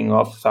and laying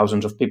off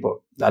thousands of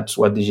people. That's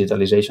what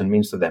digitalization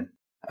means to them.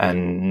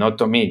 And not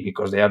to me,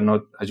 because they are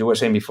not, as you were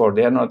saying before,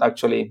 they are not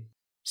actually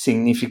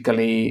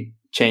significantly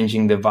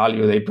changing the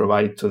value they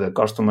provide to the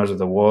customers of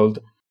the world,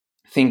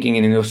 thinking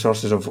in new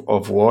sources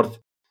of worth,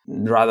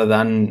 rather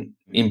than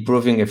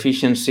improving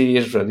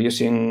efficiencies,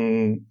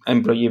 reducing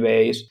employee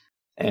base,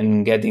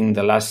 and getting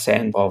the last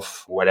cent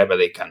of whatever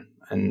they can.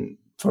 And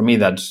for me,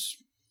 that's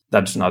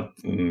not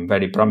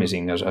very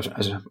promising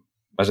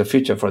as a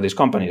future for these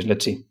companies.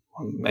 Let's see.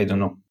 I don't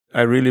know.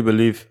 I really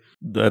believe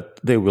that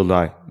they will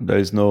die. There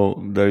is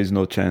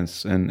no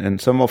chance.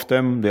 And some of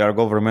them, they are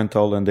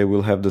governmental and they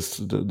will have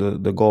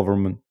the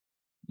government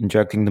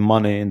injecting the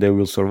money and they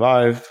will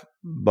survive.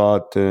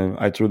 But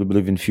I truly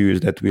believe in few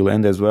years that will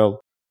end as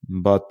well.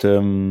 But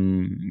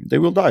they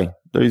will die.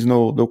 There is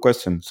no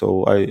question.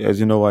 So as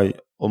you know,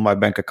 all my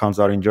bank accounts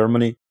are in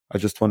Germany. I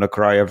just want to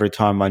cry every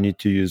time I need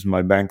to use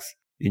my banks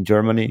in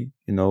Germany.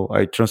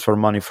 I transfer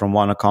money from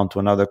one account to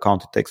another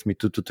account. It takes me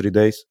 2 to 3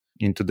 days.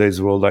 In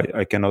today's world,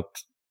 I cannot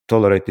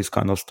tolerate this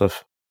kind of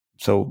stuff.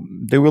 So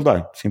they will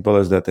die. Simple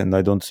as that. And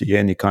I don't see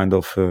any kind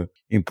of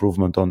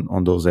improvement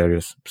on those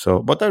areas. So,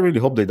 but I really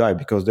hope they die,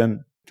 because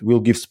then it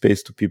will give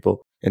space to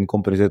people and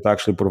companies that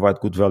actually provide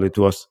good value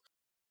to us.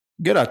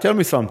 Gerard, tell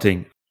me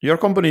something. Your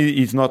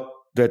company is not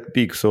that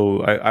big,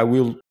 so I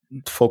will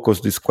focus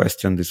this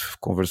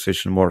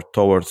conversation more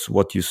towards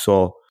what you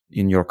saw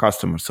in your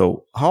customers.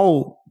 So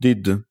how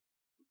did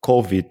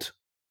COVID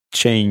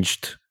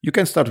changed? You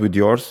can start with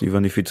yours,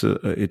 even if it's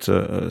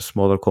a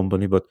smaller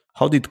company, but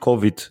how did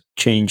COVID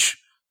change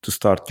to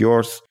start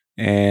yours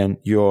and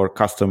your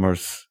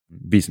customers'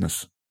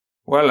 business?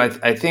 Well,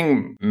 I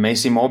think it may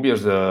seem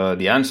obvious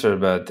the answer,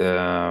 but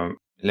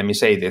let me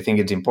say it. I think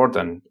it's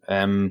important.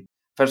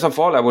 First of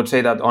all, I would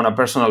say that on a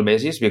personal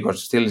basis,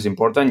 because still is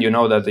important, you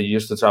know that I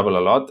used to travel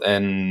a lot.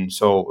 And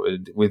so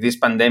with this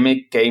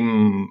pandemic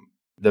came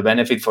the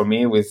benefit for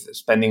me with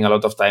spending a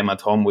lot of time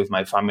at home with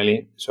my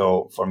family.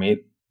 So for me,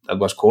 that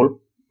was cool,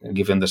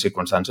 given the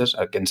circumstances,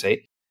 I can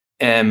say.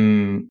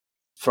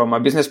 From a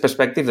business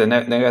perspective, the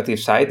negative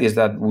side is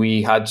that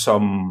we had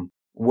some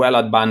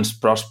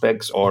well-advanced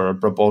prospects or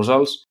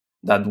proposals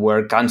that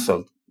were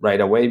cancelled right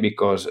away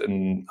because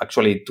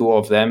actually two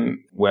of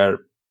them were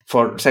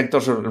for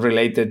sectors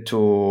related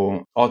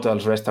to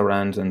hotels,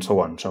 restaurants, and so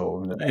on.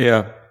 So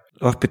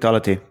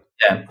hospitality.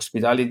 Yeah,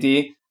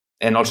 hospitality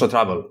and also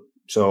travel.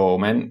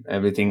 So,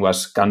 everything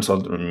was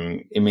cancelled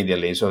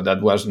immediately. So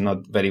that was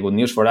not very good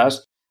news for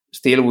us.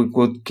 Still, we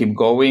could keep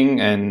going,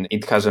 and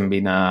it hasn't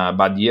been a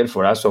bad year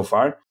for us so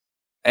far.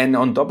 And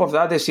on top of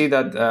that, I see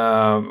that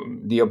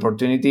the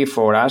opportunity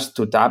for us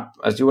to tap,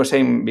 as you were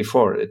saying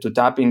before, to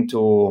tap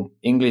into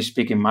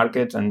English-speaking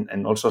markets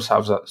and also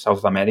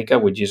South America,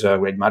 which is a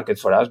great market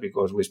for us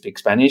because we speak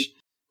Spanish.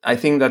 I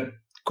think that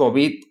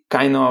COVID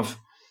kind of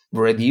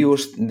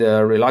reduced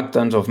the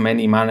reluctance of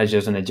many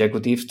managers and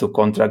executives to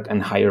contract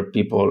and hire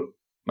people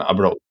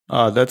abroad.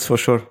 That's for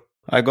sure.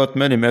 I got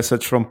many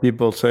messages from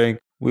people saying,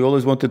 we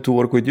always wanted to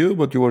work with you,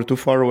 but you were too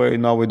far away.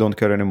 Now we don't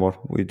care anymore.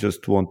 We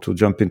just want to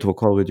jump into a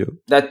call with you.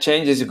 That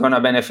change is going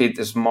to benefit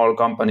small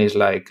companies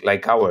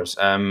like ours.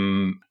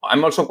 I'm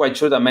also quite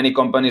sure that many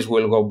companies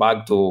will go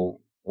back to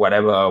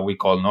whatever we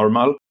call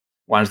normal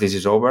once this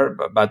is over.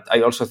 But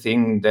I also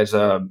think there's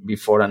a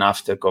before and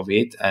after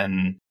COVID.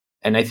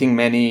 And I think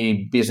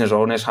many business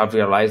owners have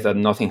realized that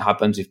nothing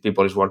happens if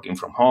people is working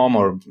from home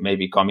or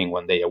maybe coming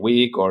one day a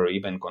week or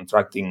even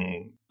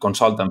contracting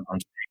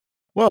consultants.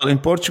 Well, in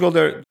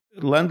Portugal,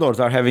 landlords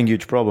are having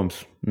huge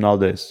problems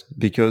nowadays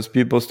because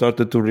people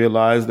started to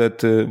realize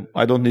that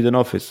I don't need an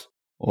office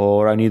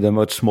or I need a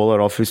much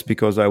smaller office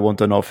because I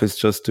want an office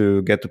just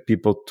to get the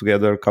people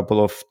together a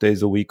couple of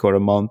days a week or a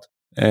month.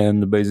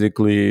 And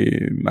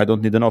basically, I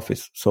don't need an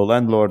office. So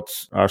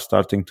landlords are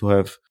starting to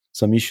have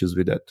some issues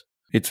with that.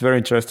 It's very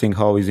interesting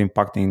how it's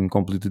impacting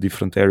completely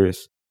different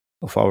areas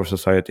of our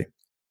society.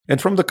 And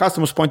from the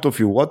customer's point of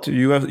view, what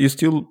you are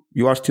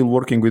still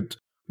working with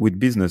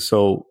business.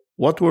 So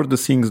what were the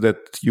things that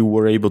you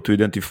were able to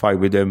identify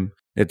with them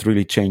that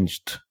really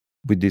changed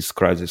with this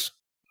crisis?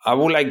 I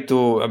would like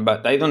to,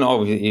 but I don't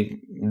know if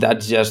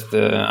that's just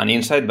an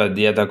insight, but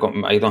yet I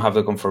don't have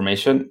the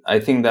confirmation.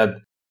 I think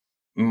that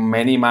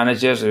many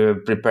managers still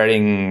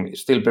preparing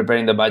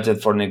the budget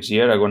for next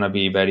year are going to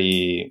be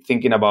very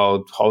thinking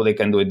about how they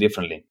can do it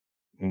differently.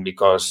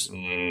 Because,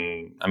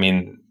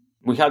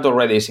 we had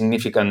already a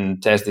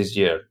significant test this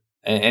year.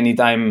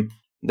 Anytime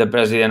the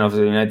president of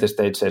the United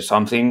States says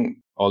something,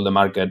 all the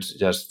markets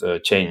just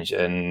change.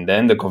 And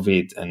then the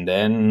COVID, and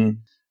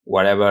then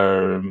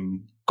whatever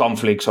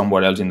conflict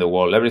somewhere else in the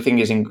world. Everything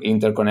is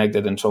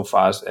interconnected and so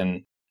fast.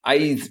 And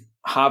I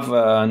have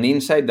an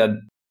insight that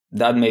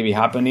may be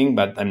happening,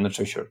 but I'm not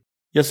so sure.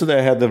 Yesterday,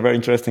 I had a very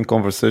interesting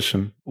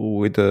conversation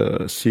with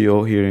a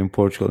CEO here in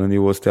Portugal, and he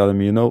was telling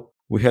me,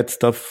 we have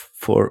stuff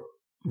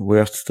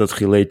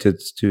related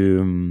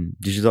to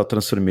digital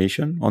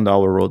transformation on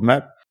our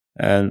roadmap,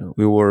 and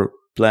we were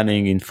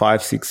planning in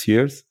 5-6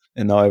 years,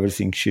 and now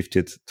everything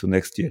shifted to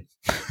next year.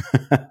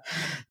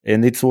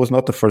 And it was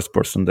not the first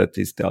person that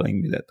is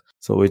telling me that.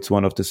 So it's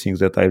one of the things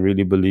that I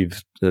really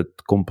believe that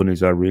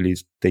companies are really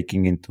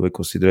taking into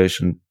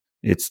consideration.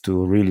 It's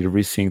to really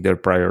rethink their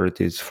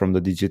priorities from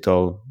the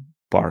digital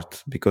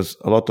part, because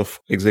a lot of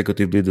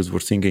executive leaders were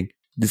thinking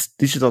this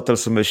digital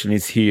transformation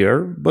is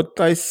here, but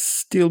I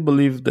still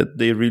believe that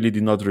they really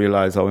did not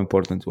realize how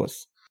important it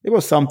was. It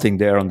was something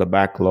there on the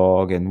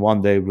backlog, and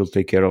one day we'll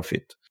take care of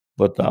it.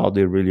 But now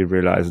they really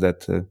realize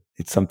that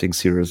it's something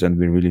serious and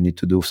we really need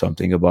to do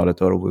something about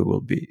it, or we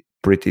will be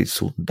pretty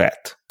soon dead.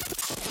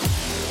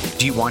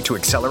 Do you want to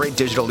accelerate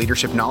digital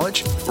leadership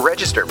knowledge?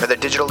 Register for the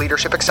Digital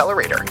Leadership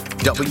Accelerator.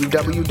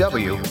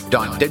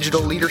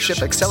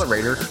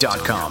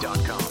 www.digitalleadershipaccelerator.com.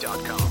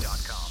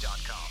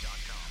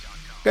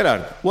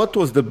 Gerard, what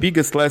was the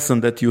biggest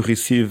lesson that you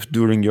received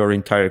during your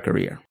entire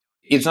career?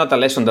 It's not a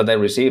lesson that I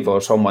received or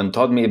someone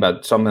taught me,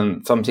 but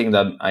something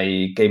that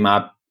I came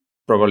up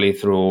probably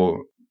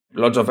through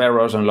lots of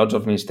errors and lots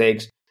of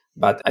mistakes,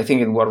 but I think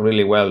it worked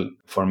really well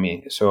for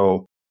me.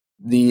 So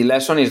the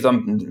lesson is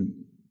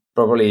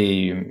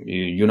probably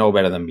you know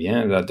better than me,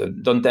 that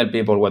don't tell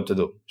people what to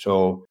do.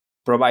 So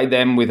provide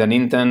them with an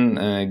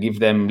intern, give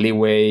them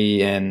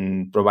leeway,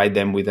 and provide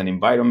them with an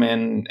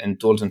environment and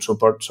tools and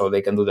support so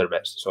they can do their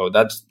best. So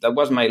that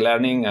was my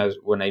learning as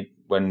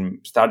when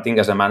starting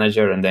as a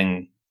manager and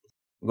then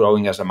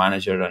growing as a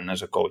manager and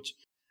as a coach.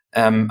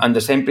 And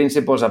the same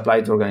principles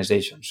apply to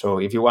organizations. So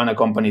if you want a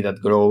company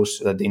that grows,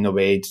 that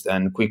innovates,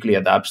 and quickly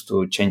adapts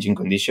to changing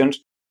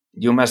conditions,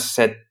 you must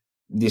set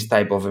this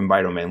type of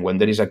environment when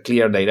there is a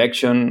clear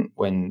direction,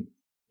 when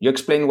you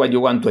explain what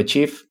you want to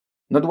achieve,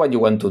 not what you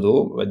want to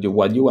do, but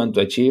what you want to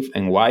achieve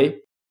and why,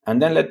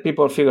 and then let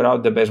people figure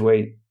out the best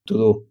way to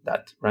do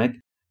that, right?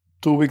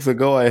 2 weeks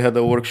ago, I had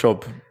a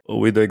workshop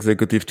with the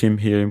executive team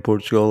here in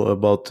Portugal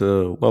about,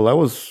 I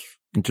was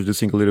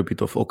introducing a little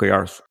bit of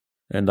OKRs.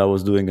 And I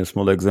was doing a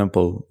small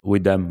example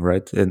with them,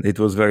 right? And it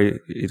was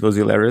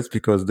hilarious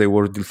because they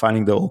were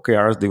defining the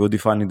OKRs, they were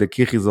defining the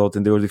key result,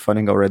 and they were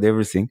defining already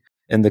everything.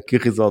 And the key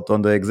result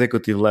on the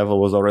executive level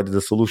was already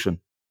the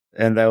solution.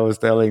 And I was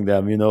telling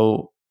them,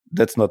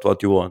 that's not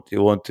what you want.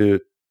 You want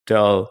to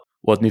tell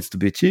what needs to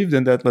be achieved,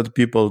 and that let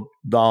people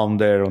down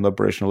there on the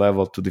operational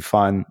level to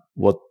define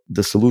what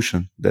the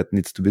solution that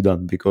needs to be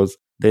done, because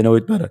they know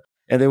it better.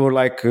 And they were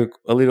like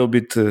a little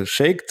bit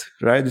shaked,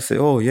 right? They say,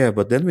 oh yeah,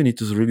 but then we need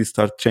to really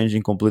start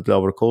changing completely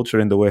our culture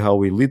and the way how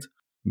we lead,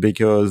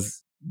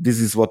 because this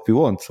is what we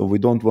want. So we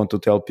don't want to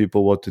tell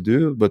people what to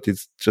do, but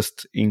it's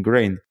just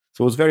ingrained.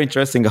 So it was very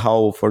interesting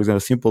how, for example,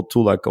 a simple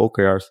tool like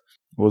OKRs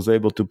was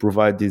able to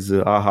provide this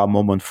aha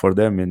moment for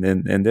them. And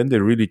then they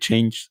really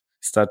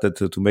started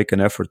to make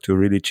an effort to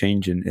really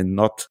change and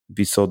not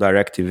be so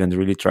directive, and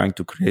really trying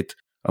to create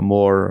a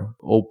more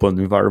open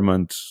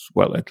environment,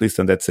 well, at least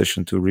in that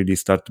session, to really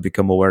start to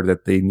become aware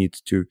that they need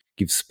to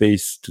give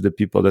space to the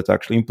people that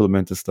actually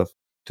implement the stuff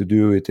to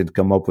do it and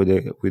come up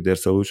with their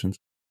solutions.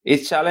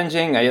 It's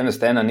challenging, I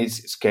understand, and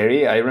it's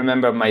scary. I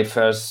remember my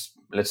first,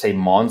 let's say,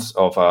 months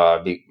of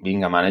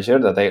being a manager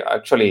that I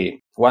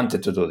actually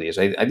wanted to do this.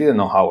 I didn't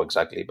know how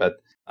exactly, but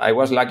I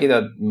was lucky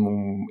that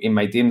in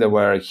my team there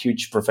were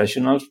huge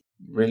professionals,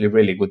 really,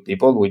 really good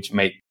people, which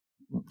made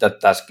that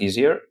task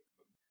easier.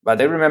 But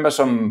I remember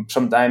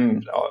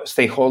sometimes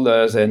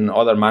stakeholders and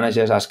other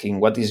managers asking,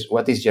 "What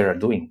is Gerard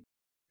doing?"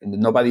 And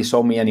nobody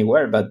saw me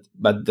anywhere. But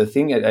the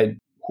thing,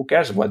 who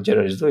cares what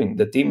Gerard is doing?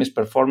 The team is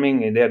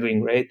performing; they are doing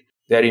great.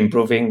 They are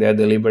improving. They are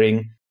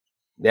delivering.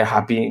 They are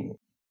happy.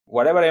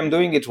 Whatever I am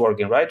doing, it's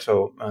working, right?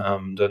 So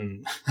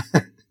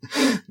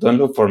don't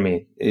look for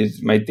me.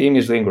 My team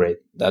is doing great.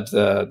 That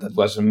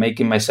was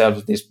making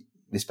myself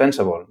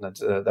dispensable.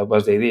 That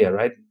was the idea,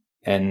 right?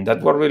 And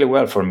that worked really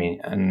well for me.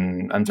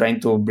 And I'm trying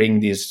to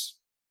bring this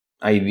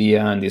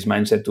idea and this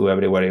mindset to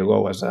everywhere you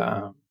go as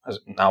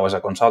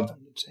a consultant,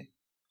 let's say.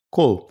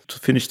 Cool. To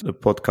finish the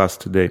podcast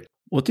today,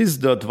 what is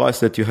the advice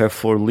that you have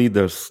for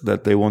leaders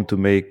that they want to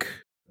make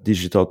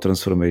digital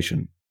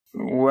transformation?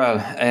 Well,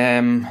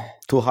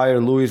 to hire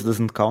Luis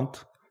doesn't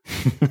count.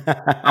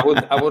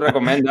 I would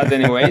recommend that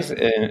anyways.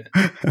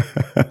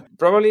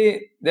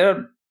 Probably there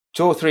are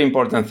 2 or 3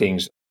 important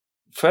things.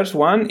 First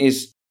one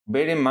is,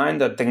 bear in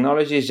mind that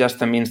technology is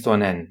just a means to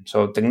an end.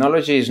 So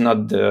technology is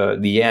not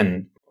the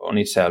end on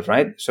itself,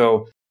 right?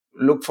 So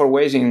look for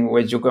ways in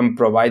which you can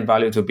provide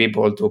value to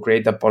people to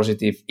create a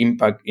positive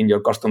impact in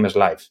your customers'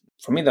 lives.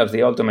 For me, that's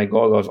the ultimate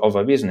goal of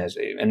a business.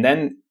 And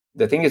then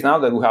the thing is now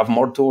that we have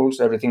more tools,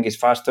 everything is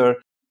faster,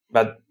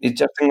 but it's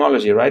just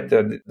technology, right?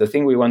 The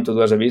thing we want to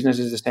do as a business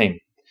is the same,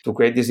 to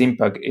create this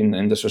impact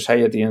in the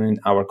society and in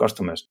our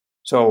customers.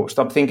 So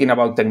stop thinking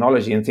about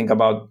technology and think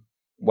about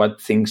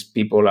what things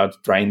people are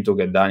trying to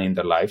get done in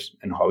their lives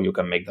and how you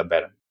can make that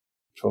better.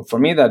 So for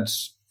me,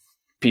 that's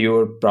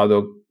pure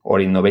product or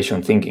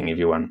innovation thinking, if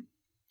you want.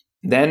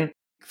 Then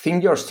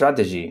think your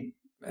strategy.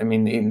 I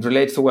mean, it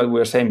relates to what we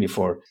were saying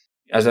before.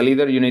 As a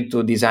leader, you need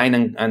to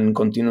design and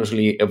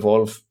continuously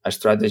evolve a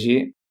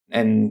strategy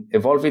and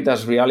evolve it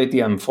as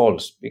reality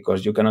unfolds,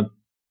 because you cannot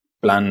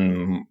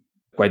plan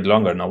quite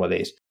longer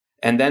nowadays.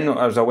 And then,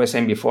 as I was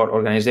saying before,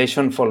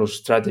 organization follows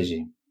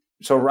strategy.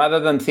 So rather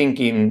than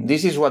thinking,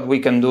 this is what we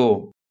can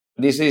do,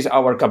 this is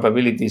our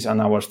capabilities and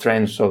our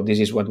strengths, so this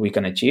is what we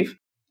can achieve,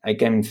 I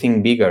can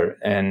think bigger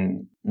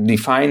and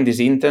define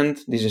this intent,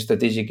 this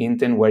strategic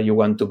intent, where you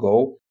want to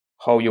go,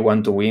 how you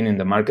want to win in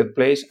the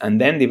marketplace, and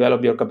then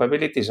develop your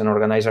capabilities and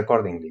organize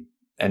accordingly.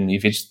 And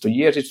if it's 2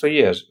 years, it's 2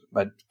 years,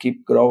 but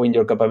keep growing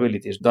your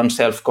capabilities. Don't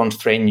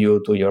self-constrain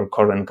you to your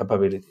current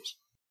capabilities.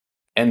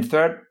 And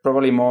third,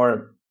 probably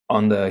more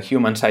on the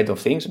human side of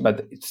things,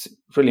 but it's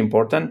really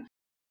important.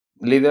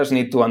 Leaders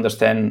need to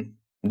understand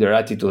their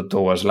attitude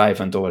towards life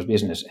and towards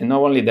business. And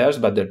not only theirs,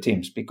 but their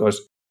teams. Because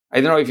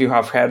I don't know if you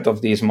have heard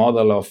of this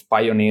model of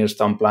pioneers,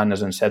 town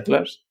planners, and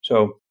settlers.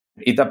 So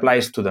it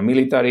applies to the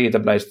military, it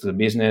applies to the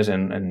business,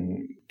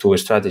 and to a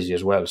strategy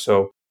as well.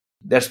 So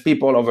there's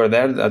people over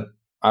there that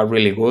are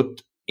really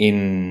good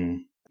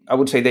in, I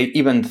would say they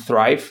even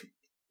thrive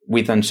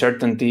with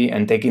uncertainty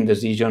and taking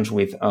decisions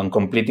with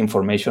incomplete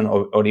information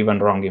or even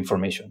wrong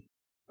information.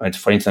 Right?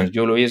 For instance,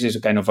 you, Luis, is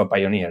a kind of a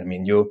pioneer. I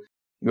mean, you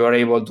are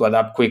able to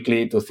adapt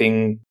quickly, to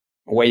think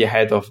way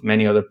ahead of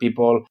many other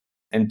people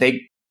and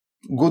take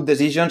good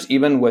decisions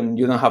even when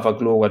you don't have a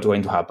clue what's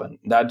going to happen.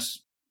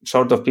 That's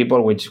sort of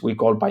people which we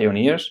call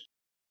pioneers.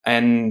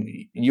 And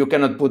you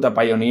cannot put a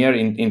pioneer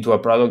into a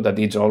product that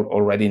is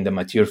already in the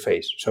mature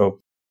phase. So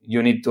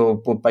you need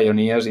to put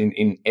pioneers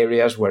in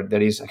areas where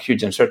there is a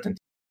huge uncertainty.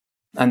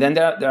 And then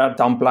there are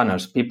town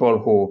planners, people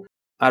who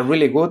are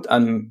really good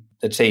and,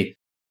 let's say,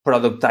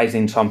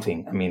 productizing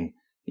something. I mean,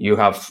 you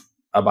have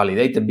a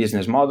validated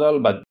business model,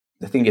 but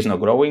the thing is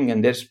not growing.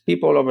 And there's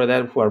people over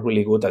there who are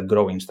really good at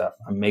growing stuff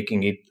and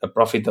making it a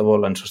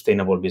profitable and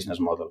sustainable business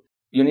model.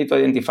 You need to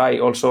identify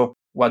also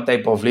what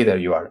type of leader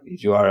you are.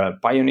 If you are a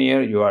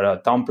pioneer, you are a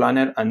town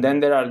planner, and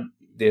then there are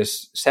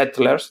these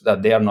settlers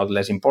that they are not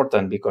less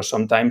important, because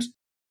sometimes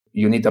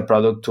you need a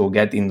product to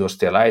get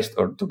industrialized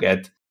or to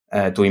get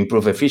to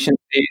improve efficiency.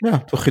 Yeah,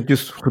 to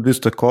reduce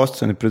the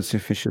costs and improve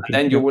efficiency. And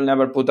then you will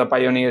never put a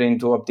pioneer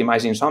into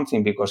optimizing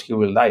something because he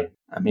will die.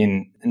 I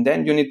mean, and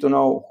then you need to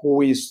know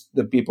who is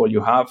the people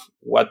you have,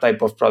 what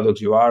type of products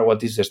you are,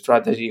 what is the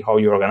strategy, how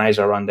you organize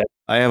around that.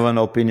 I have an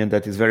opinion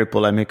that is very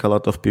polemic. A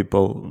lot of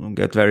people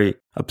get very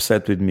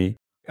upset with me.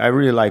 I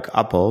really like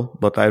Apple,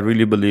 but I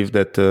really believe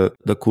that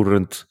the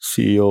current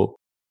CEO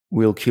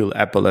will kill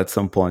Apple at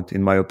some point,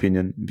 in my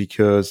opinion,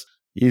 because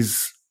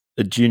he's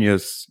a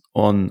genius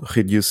on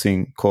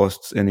reducing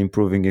costs and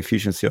improving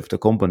efficiency of the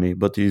company,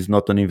 but he's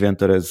not an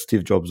inventor as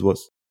Steve Jobs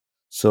was.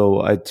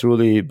 So I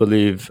truly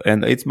believe,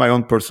 and it's my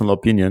own personal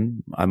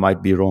opinion, I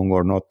might be wrong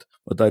or not,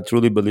 but I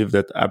truly believe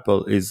that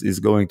Apple is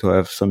going to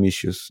have some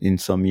issues in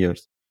some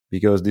years,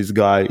 because this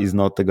guy is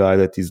not the guy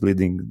that is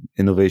leading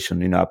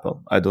innovation in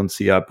Apple. I don't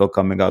see Apple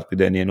coming out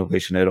with any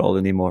innovation at all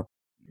anymore.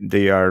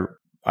 They are,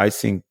 I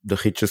think, the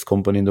richest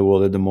company in the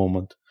world at the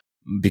moment,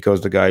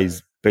 because the guy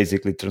is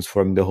basically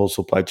transforming the whole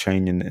supply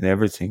chain and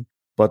everything.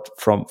 But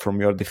from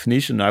your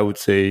definition, I would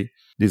say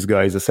this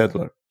guy is a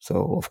settler.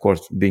 So, of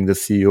course, being the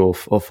CEO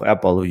of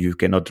Apple, you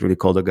cannot really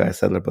call the guy a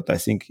settler, but I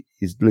think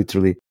he's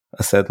literally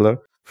a settler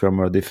from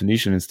our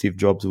definition, and Steve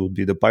Jobs would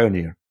be the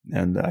pioneer.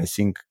 And I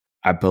think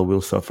Apple will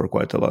suffer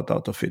quite a lot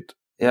out of it.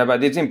 Yeah,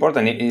 but it's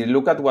important. You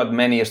look at what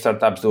many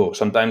startups do,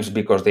 sometimes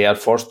because they are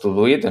forced to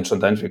do it, and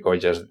sometimes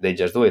because they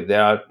just do it. They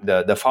are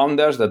the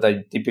founders that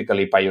are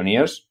typically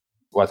pioneers.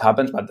 What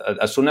happens, but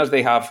as soon as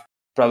they have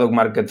product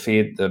market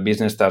fit, the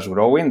business starts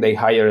growing, they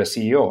hire a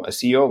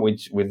CEO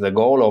which with the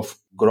goal of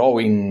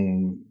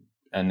growing,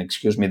 and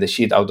excuse me, the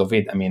shit out of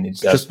it. I mean, it's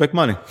just make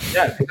money.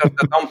 Yeah, because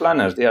the town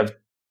planners, they have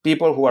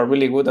people who are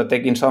really good at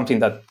taking something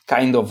that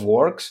kind of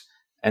works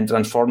and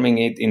transforming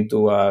it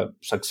into a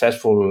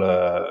successful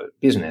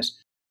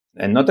business.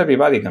 And not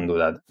everybody can do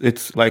that.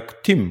 It's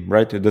like Tim,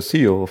 right? The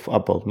CEO of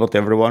Apple. Not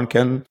everyone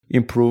can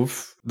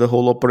improve the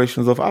whole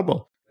operations of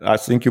Apple. I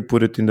think you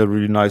put it in a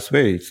really nice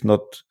way. It's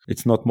not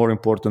more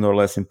important or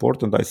less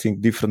important. I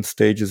think different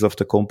stages of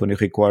the company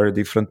require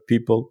different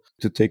people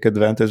to take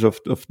advantage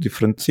of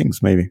different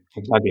things, maybe.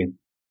 Exactly.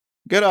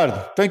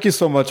 Gerard, thank you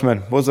so much, man.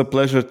 It was a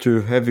pleasure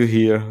to have you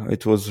here.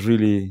 It was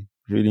really,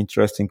 really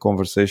interesting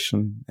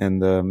conversation. And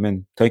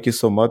man, thank you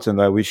so much.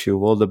 And I wish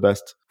you all the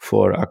best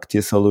for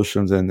Actia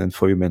Solutions and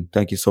for you, man.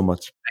 Thank you so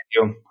much. Thank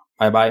you.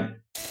 Bye-bye.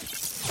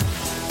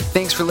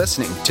 Thanks for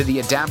listening to the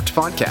Adapt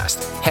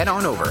podcast. Head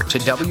on over to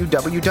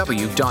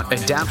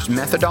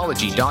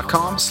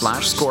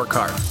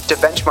www.adaptmethodology.com/scorecard to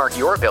benchmark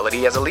your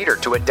ability as a leader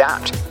to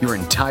adapt your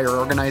entire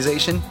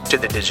organization to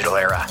the digital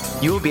era.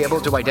 You will be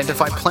able to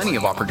identify plenty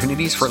of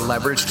opportunities for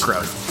leveraged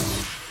growth.